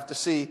this. You have to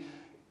see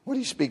what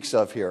he speaks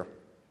of here.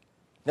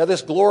 Now,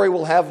 this glory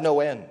will have no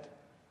end.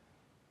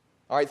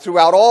 All right,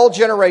 throughout all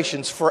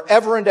generations,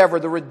 forever and ever,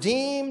 the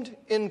redeemed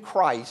in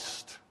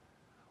Christ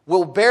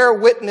will bear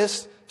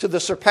witness to the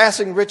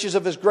surpassing riches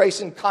of his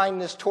grace and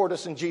kindness toward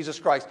us in Jesus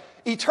Christ.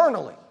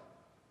 Eternally,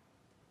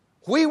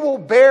 we will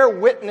bear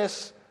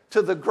witness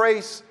to the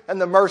grace and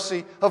the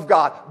mercy of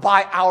God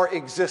by our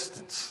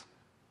existence.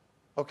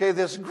 Okay,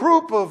 this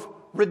group of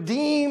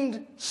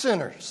redeemed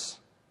sinners,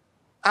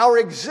 our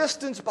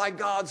existence by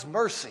God's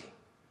mercy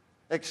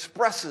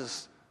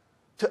expresses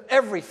to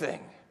everything,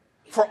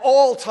 for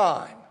all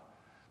time,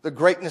 the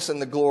greatness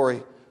and the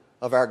glory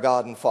of our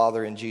God and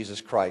Father in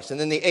Jesus Christ. And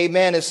then the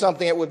amen is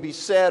something that would be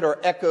said or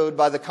echoed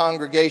by the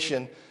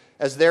congregation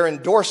as their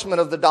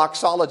endorsement of the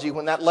doxology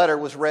when that letter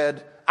was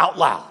read out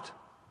loud.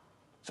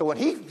 So when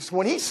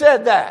he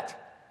said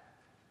that,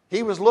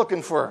 he was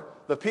looking for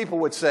the people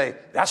would say,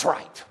 that's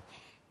right.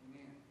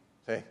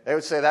 See, they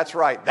would say, that's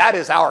right. That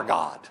is our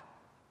God.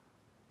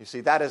 You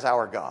see, that is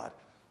our God.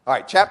 All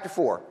right, chapter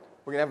 4.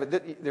 We're going to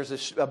have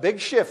there's a big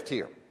shift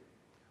here.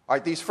 All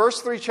right, these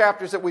first 3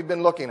 chapters that we've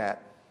been looking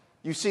at,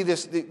 you see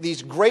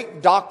these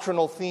great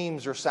doctrinal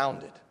themes are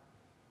sounded.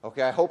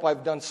 Okay, I hope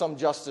I've done some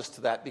justice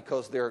to that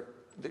because they're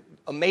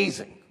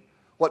amazing.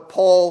 What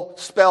Paul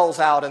spells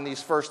out in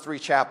these first 3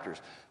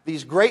 chapters.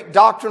 These great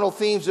doctrinal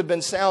themes have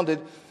been sounded,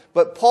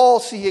 but Paul,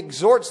 he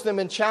exhorts them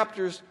in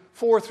chapters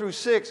 4 through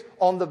 6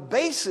 on the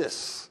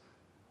basis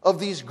of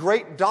these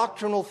great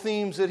doctrinal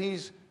themes that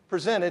he's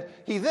presented.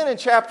 He then in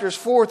chapters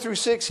 4 through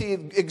 6, he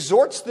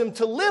exhorts them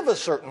to live a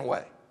certain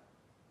way.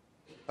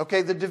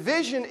 Okay, the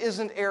division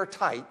isn't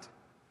airtight,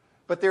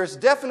 but there's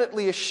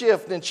definitely a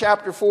shift in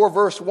chapter 4,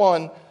 verse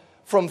 1,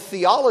 from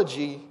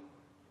theology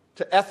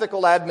to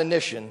ethical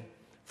admonition,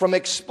 from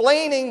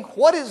explaining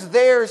what is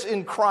theirs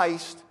in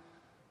Christ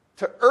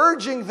to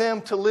urging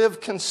them to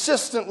live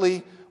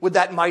consistently with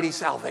that mighty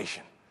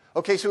salvation.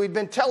 Okay, so he'd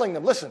been telling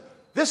them, listen,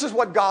 this is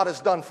what God has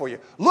done for you.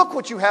 Look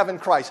what you have in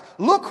Christ.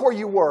 Look where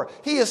you were.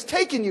 He has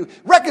taken you,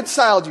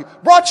 reconciled you,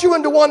 brought you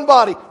into one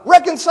body,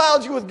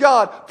 reconciled you with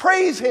God.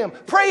 Praise him,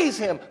 praise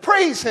him,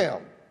 praise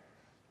him.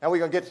 Now we're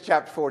going to get to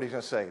chapter 4. He's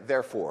going to say,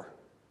 therefore,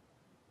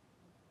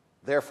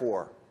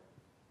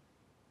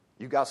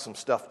 you got some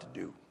stuff to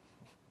do.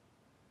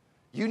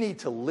 You need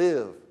to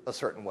live a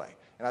certain way.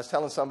 And I was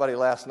telling somebody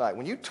last night,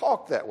 when you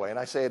talk that way, and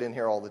I say it in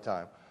here all the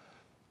time,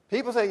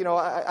 people say,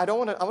 I don't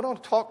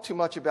want to talk too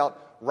much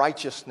about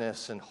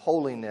righteousness and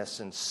holiness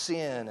and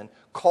sin and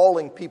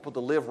calling people to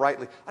live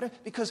rightly.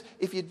 Because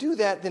if you do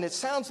that, then it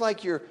sounds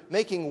like you're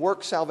making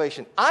work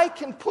salvation. I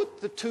can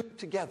put the two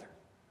together.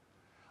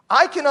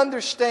 I can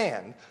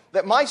understand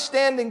that my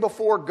standing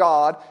before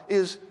God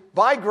is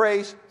by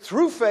grace,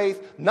 through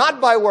faith, not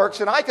by works.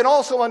 And I can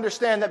also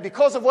understand that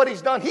because of what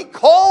he's done, he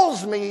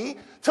calls me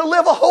to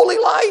live a holy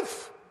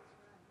life.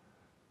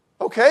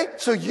 Okay?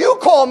 So you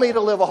call me to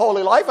live a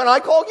holy life, and I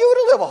call you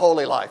to live a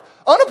holy life,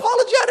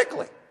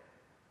 unapologetically.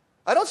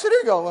 I don't sit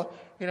here going,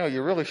 well,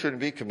 you really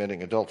shouldn't be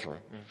committing adultery.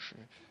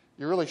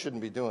 You really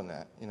shouldn't be doing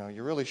that.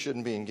 You really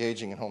shouldn't be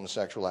engaging in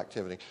homosexual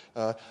activity.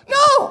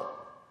 No!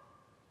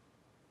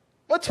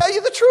 I'll tell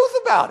you the truth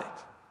about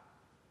it.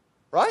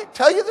 Right?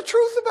 Tell you the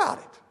truth about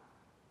it.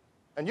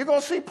 And you're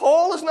going to see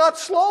Paul is not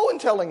slow in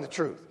telling the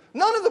truth.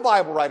 None of the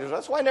Bible writers.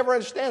 That's why I never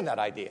understand that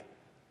idea.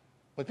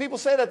 When people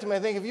say that to me, I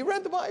think, have you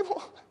read the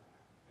Bible?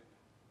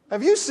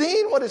 Have you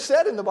seen what is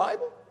said in the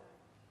Bible?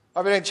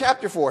 I mean, in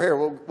chapter 4, here,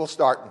 we'll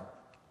start.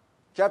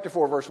 Chapter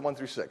 4, verse 1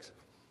 through 6.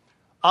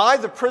 I,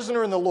 the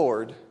prisoner in the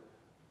Lord,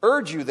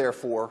 urge you,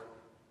 therefore,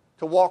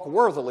 to walk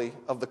worthily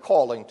of the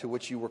calling to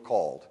which you were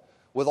called,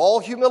 with all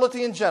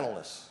humility and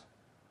gentleness,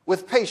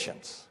 with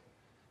patience,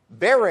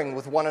 bearing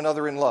with one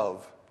another in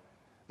love,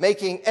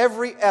 making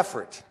every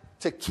effort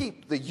to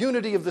keep the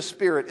unity of the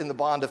Spirit in the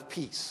bond of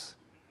peace.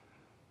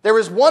 There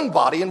is one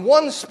body and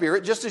one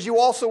Spirit, just as you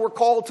also were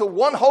called to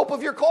one hope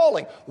of your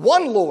calling,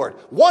 one Lord,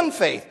 one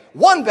faith,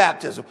 one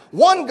baptism,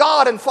 one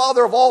God and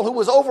Father of all, who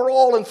was over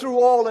all and through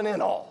all and in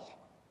all.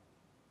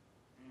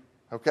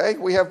 Okay,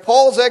 we have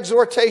Paul's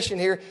exhortation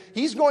here.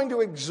 He's going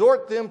to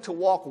exhort them to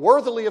walk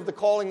worthily of the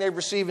calling they've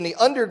received, and he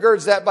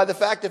undergirds that by the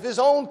fact of his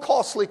own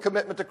costly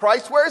commitment to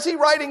Christ. Where is he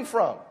writing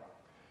from?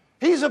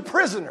 He's a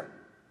prisoner.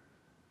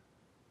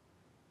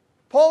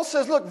 Paul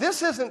says, look,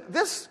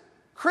 this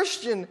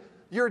Christian,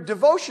 your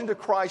devotion to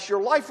Christ,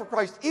 your life for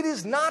Christ, it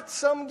is not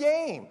some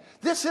game.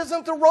 This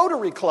isn't the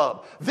Rotary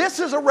Club. This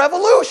is a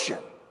revolution.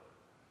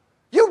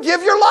 You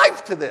give your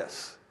life to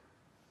this.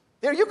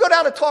 You go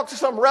down and talk to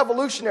some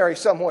revolutionary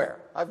somewhere.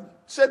 I've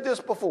said this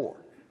before.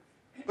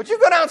 But you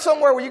go down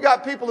somewhere where you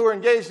got people who are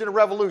engaged in a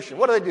revolution.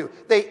 What do?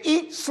 They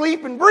eat,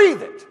 sleep, and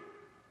breathe it.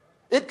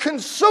 It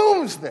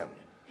consumes them.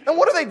 And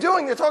what are they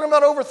doing? They're talking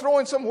about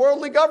overthrowing some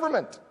worldly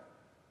government.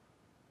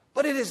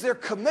 But it is their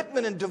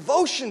commitment and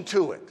devotion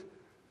to it.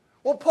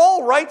 Well,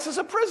 Paul writes as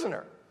a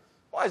prisoner.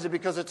 Why? Is it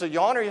because it's a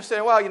yawner? You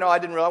say, well,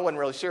 I wasn't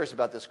really serious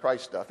about this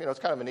Christ stuff. It's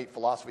kind of a neat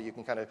philosophy. You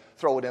can kind of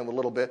throw it in with a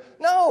little bit.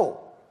 No.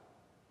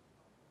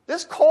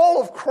 This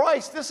call of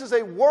Christ, this is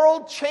a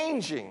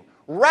world-changing,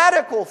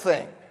 radical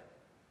thing.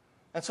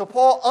 And so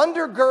Paul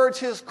undergirds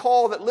his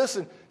call that,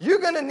 listen, you're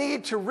going to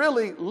need to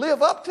really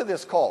live up to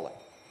this calling.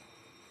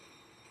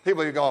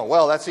 People are going,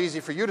 well, that's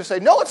easy for you to say.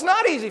 No, it's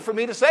not easy for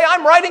me to say.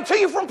 I'm writing to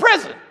you from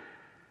prison.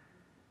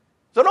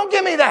 So don't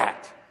give me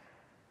that.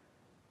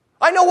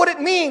 I know what it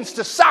means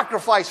to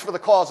sacrifice for the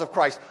cause of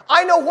Christ.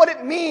 I know what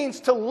it means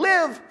to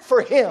live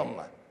for Him.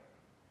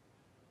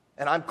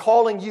 And I'm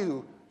calling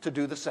you to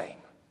do the same.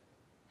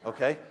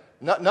 Okay?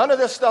 None of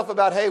this stuff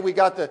about, hey, we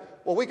got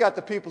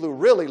the people who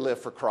really live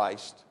for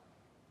Christ,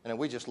 and then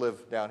we just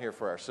live down here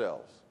for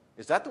ourselves.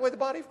 Is that the way the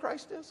body of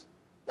Christ is?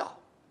 No.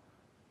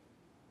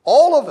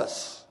 All of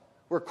us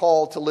were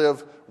called to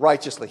live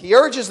righteously. He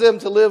urges them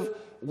to live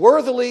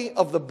worthily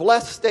of the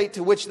blessed state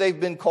to which they've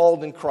been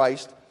called in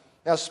Christ.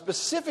 Now,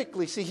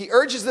 specifically, he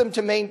urges them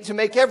to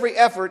make every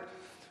effort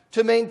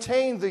to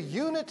maintain the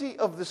unity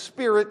of the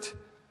Spirit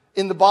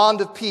in the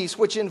bond of peace,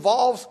 which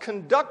involves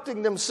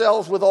conducting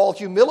themselves with all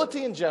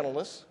humility and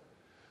gentleness,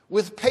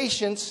 with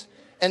patience,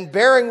 and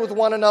bearing with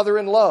one another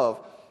in love.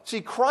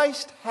 See,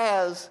 Christ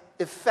has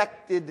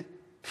effected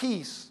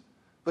peace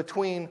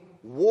between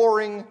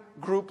warring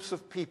groups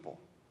of people.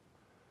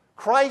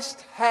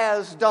 Christ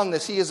has done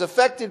this. He has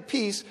effected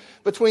peace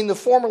between the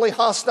formerly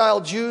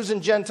hostile Jews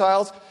and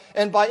Gentiles,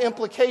 and by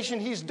implication,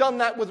 He's done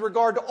that with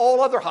regard to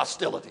all other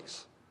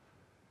hostilities.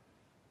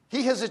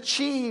 He has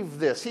achieved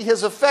this. He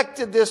has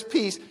effected this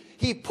peace.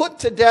 He put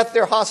to death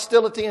their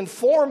hostility and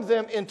formed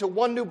them into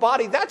one new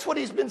body. That's what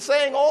He's been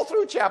saying all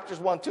through chapters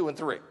 1, 2, and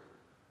 3.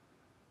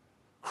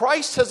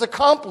 Christ has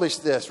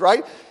accomplished this,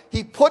 right?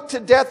 He put to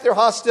death their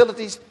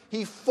hostilities.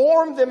 He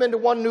formed them into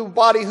one new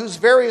body whose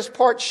various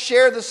parts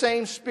share the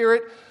same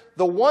Spirit,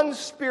 the one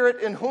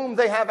Spirit in whom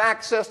they have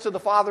access to the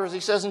Father, as he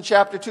says in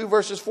chapter 2,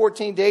 verses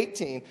 14 to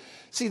 18.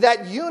 See,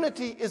 that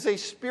unity is a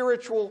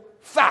spiritual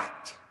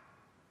fact.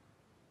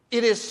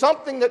 It is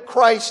something that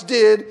Christ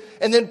did,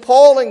 and then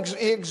Paul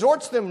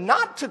exhorts them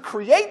not to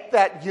create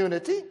that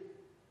unity.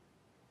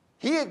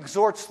 He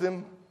exhorts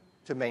them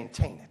to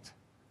maintain it.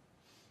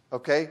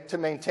 Okay? To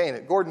maintain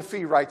it. Gordon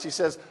Fee writes, he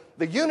says,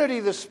 the unity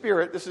of the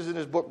Spirit, this is in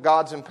his book,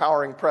 God's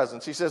Empowering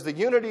Presence. He says, the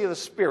unity of the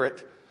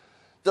Spirit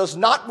does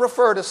not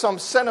refer to some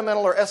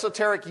sentimental or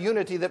esoteric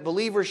unity that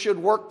believers should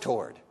work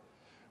toward.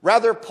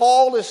 Rather,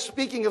 Paul is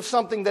speaking of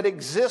something that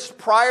exists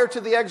prior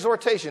to the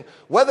exhortation.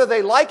 Whether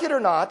they like it or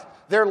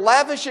not, their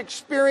lavish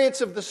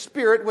experience of the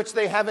Spirit, which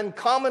they have in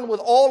common with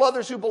all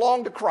others who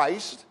belong to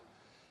Christ,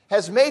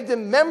 has made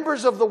them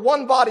members of the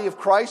one body of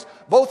Christ,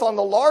 both on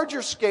the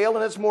larger scale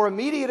and its more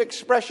immediate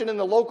expression in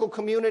the local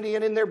community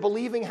and in their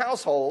believing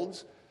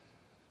households.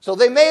 So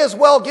they may as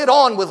well get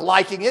on with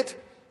liking it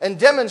and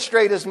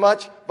demonstrate as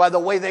much by the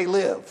way they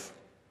live.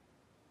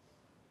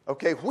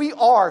 Okay, we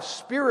are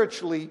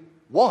spiritually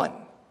one.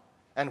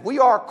 And we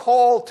are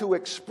called to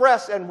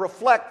express and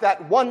reflect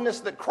that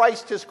oneness that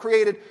Christ has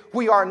created.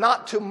 We are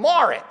not to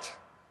mar it.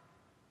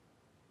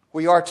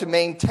 We are to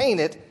maintain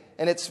it.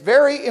 And it's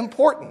very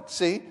important.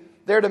 See,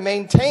 they are to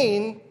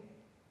maintain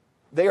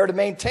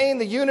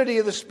the unity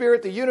of the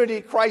Spirit, the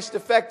unity Christ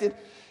effected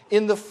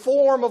in the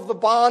form of the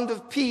bond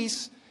of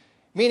peace,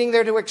 meaning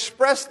they're to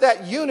express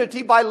that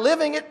unity by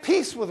living at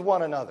peace with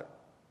one another.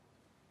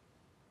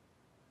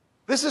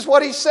 This is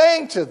what he's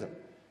saying to them.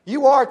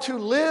 You are to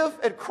live,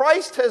 and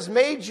Christ has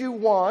made you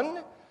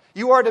one.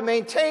 You are to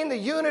maintain the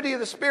unity of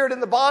the Spirit in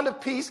the bond of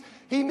peace.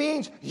 He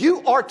means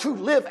you are to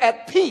live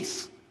at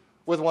peace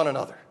with one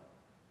another.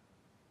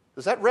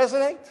 Does that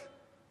resonate?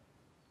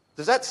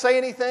 Does that say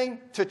anything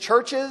to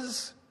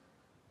churches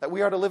that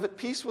we are to live at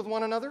peace with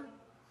one another?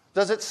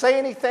 Does it say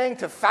anything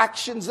to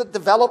factions that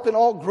develop in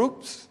all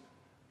groups?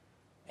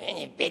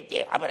 Any big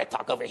deal. I'm going to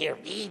talk over here.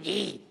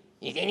 You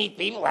any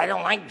people? I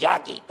don't like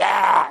jockey.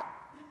 Ah.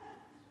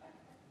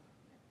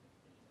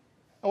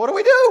 And what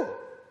do?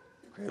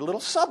 Create a little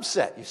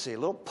subset, you see, a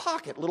little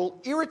pocket, a little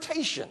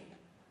irritation.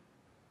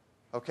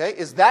 Okay,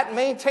 is that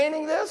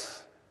maintaining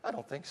this? I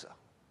don't think so.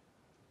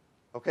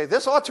 Okay,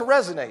 this ought to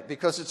resonate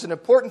because it's an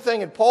important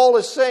thing, and Paul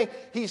is saying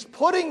he's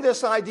putting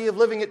this idea of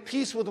living at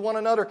peace with one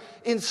another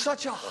in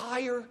such a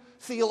higher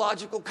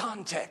theological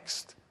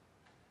context.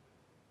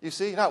 You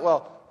see, not,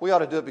 well, we ought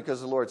to do it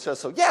because the Lord says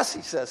so. Yes,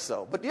 he says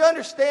so. But do you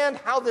understand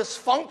how this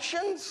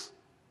functions?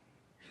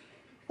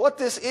 What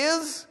this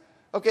is?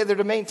 Okay, they're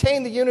to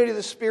maintain the unity of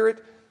the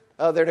Spirit.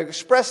 They're to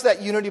express that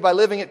unity by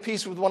living at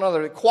peace with one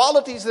another. The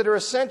qualities that are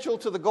essential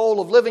to the goal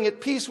of living at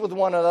peace with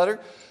one another,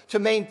 to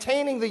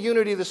maintaining the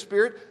unity of the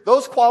Spirit,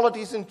 those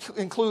qualities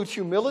include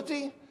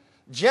humility,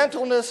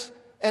 gentleness,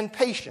 and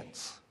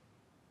patience.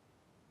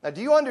 Now, do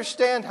you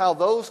understand how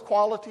those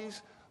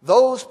qualities,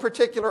 those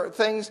particular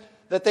things,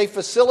 that they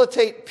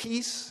facilitate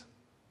peace?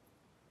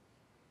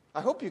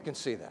 I hope you can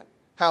see that.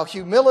 how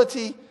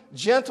humility,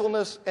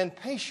 gentleness, and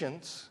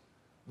patience,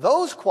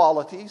 those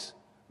qualities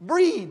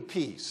breed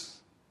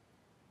peace.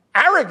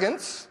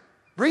 Arrogance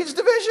breeds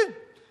division.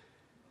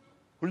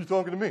 What are you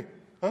talking to me?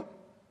 Huh?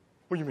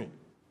 What do you mean?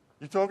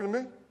 You talking to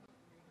me?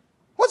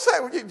 What's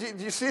that?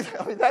 Do you see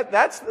that? I mean,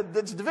 that's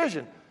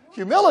division.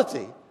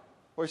 Humility,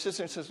 where he sits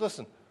there and says,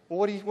 listen, well,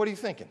 what are you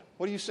thinking?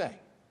 What are you saying?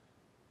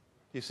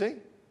 You see?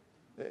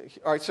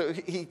 All right, so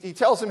he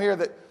tells him here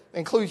that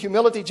include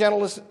humility,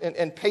 gentleness,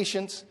 and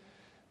patience.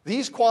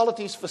 These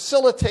qualities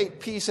facilitate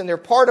peace, and they're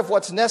part of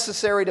what's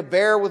necessary to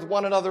bear with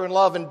one another in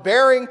love. And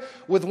bearing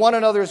with one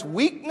another's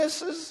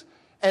weaknesses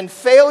and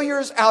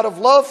failures out of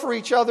love for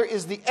each other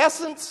is the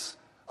essence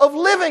of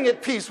living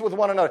at peace with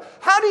one another.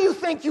 How do you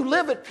think you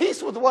live at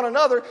peace with one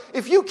another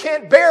if you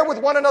can't bear with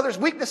one another's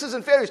weaknesses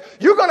and failures?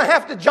 You're going to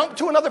have to jump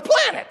to another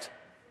planet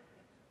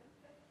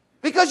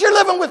because you're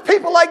living with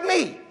people like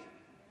me.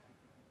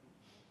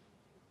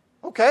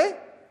 Okay?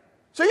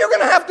 So you're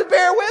going to have to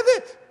bear with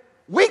it.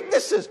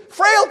 Weaknesses,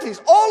 frailties,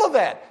 all of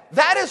that.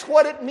 That is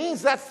what it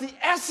means. That's the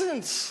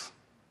essence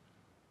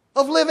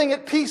of living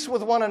at peace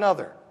with one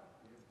another.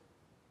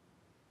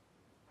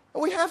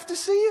 And we have to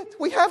see it.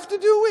 We have to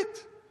do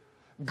it.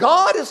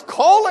 God is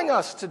calling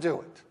us to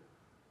do it.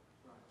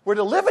 We're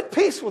to live at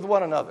peace with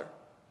one another.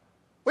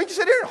 We can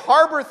sit here and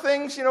harbor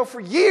things,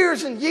 for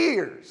years and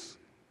years.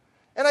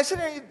 And I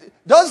said,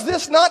 does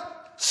this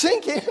not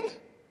sink in?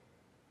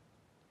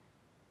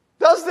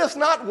 Does this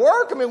not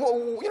work? I mean,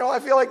 I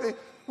feel like,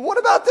 what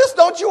about this?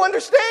 Don't you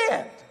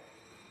understand?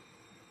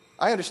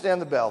 I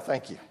understand the bell.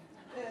 Thank you.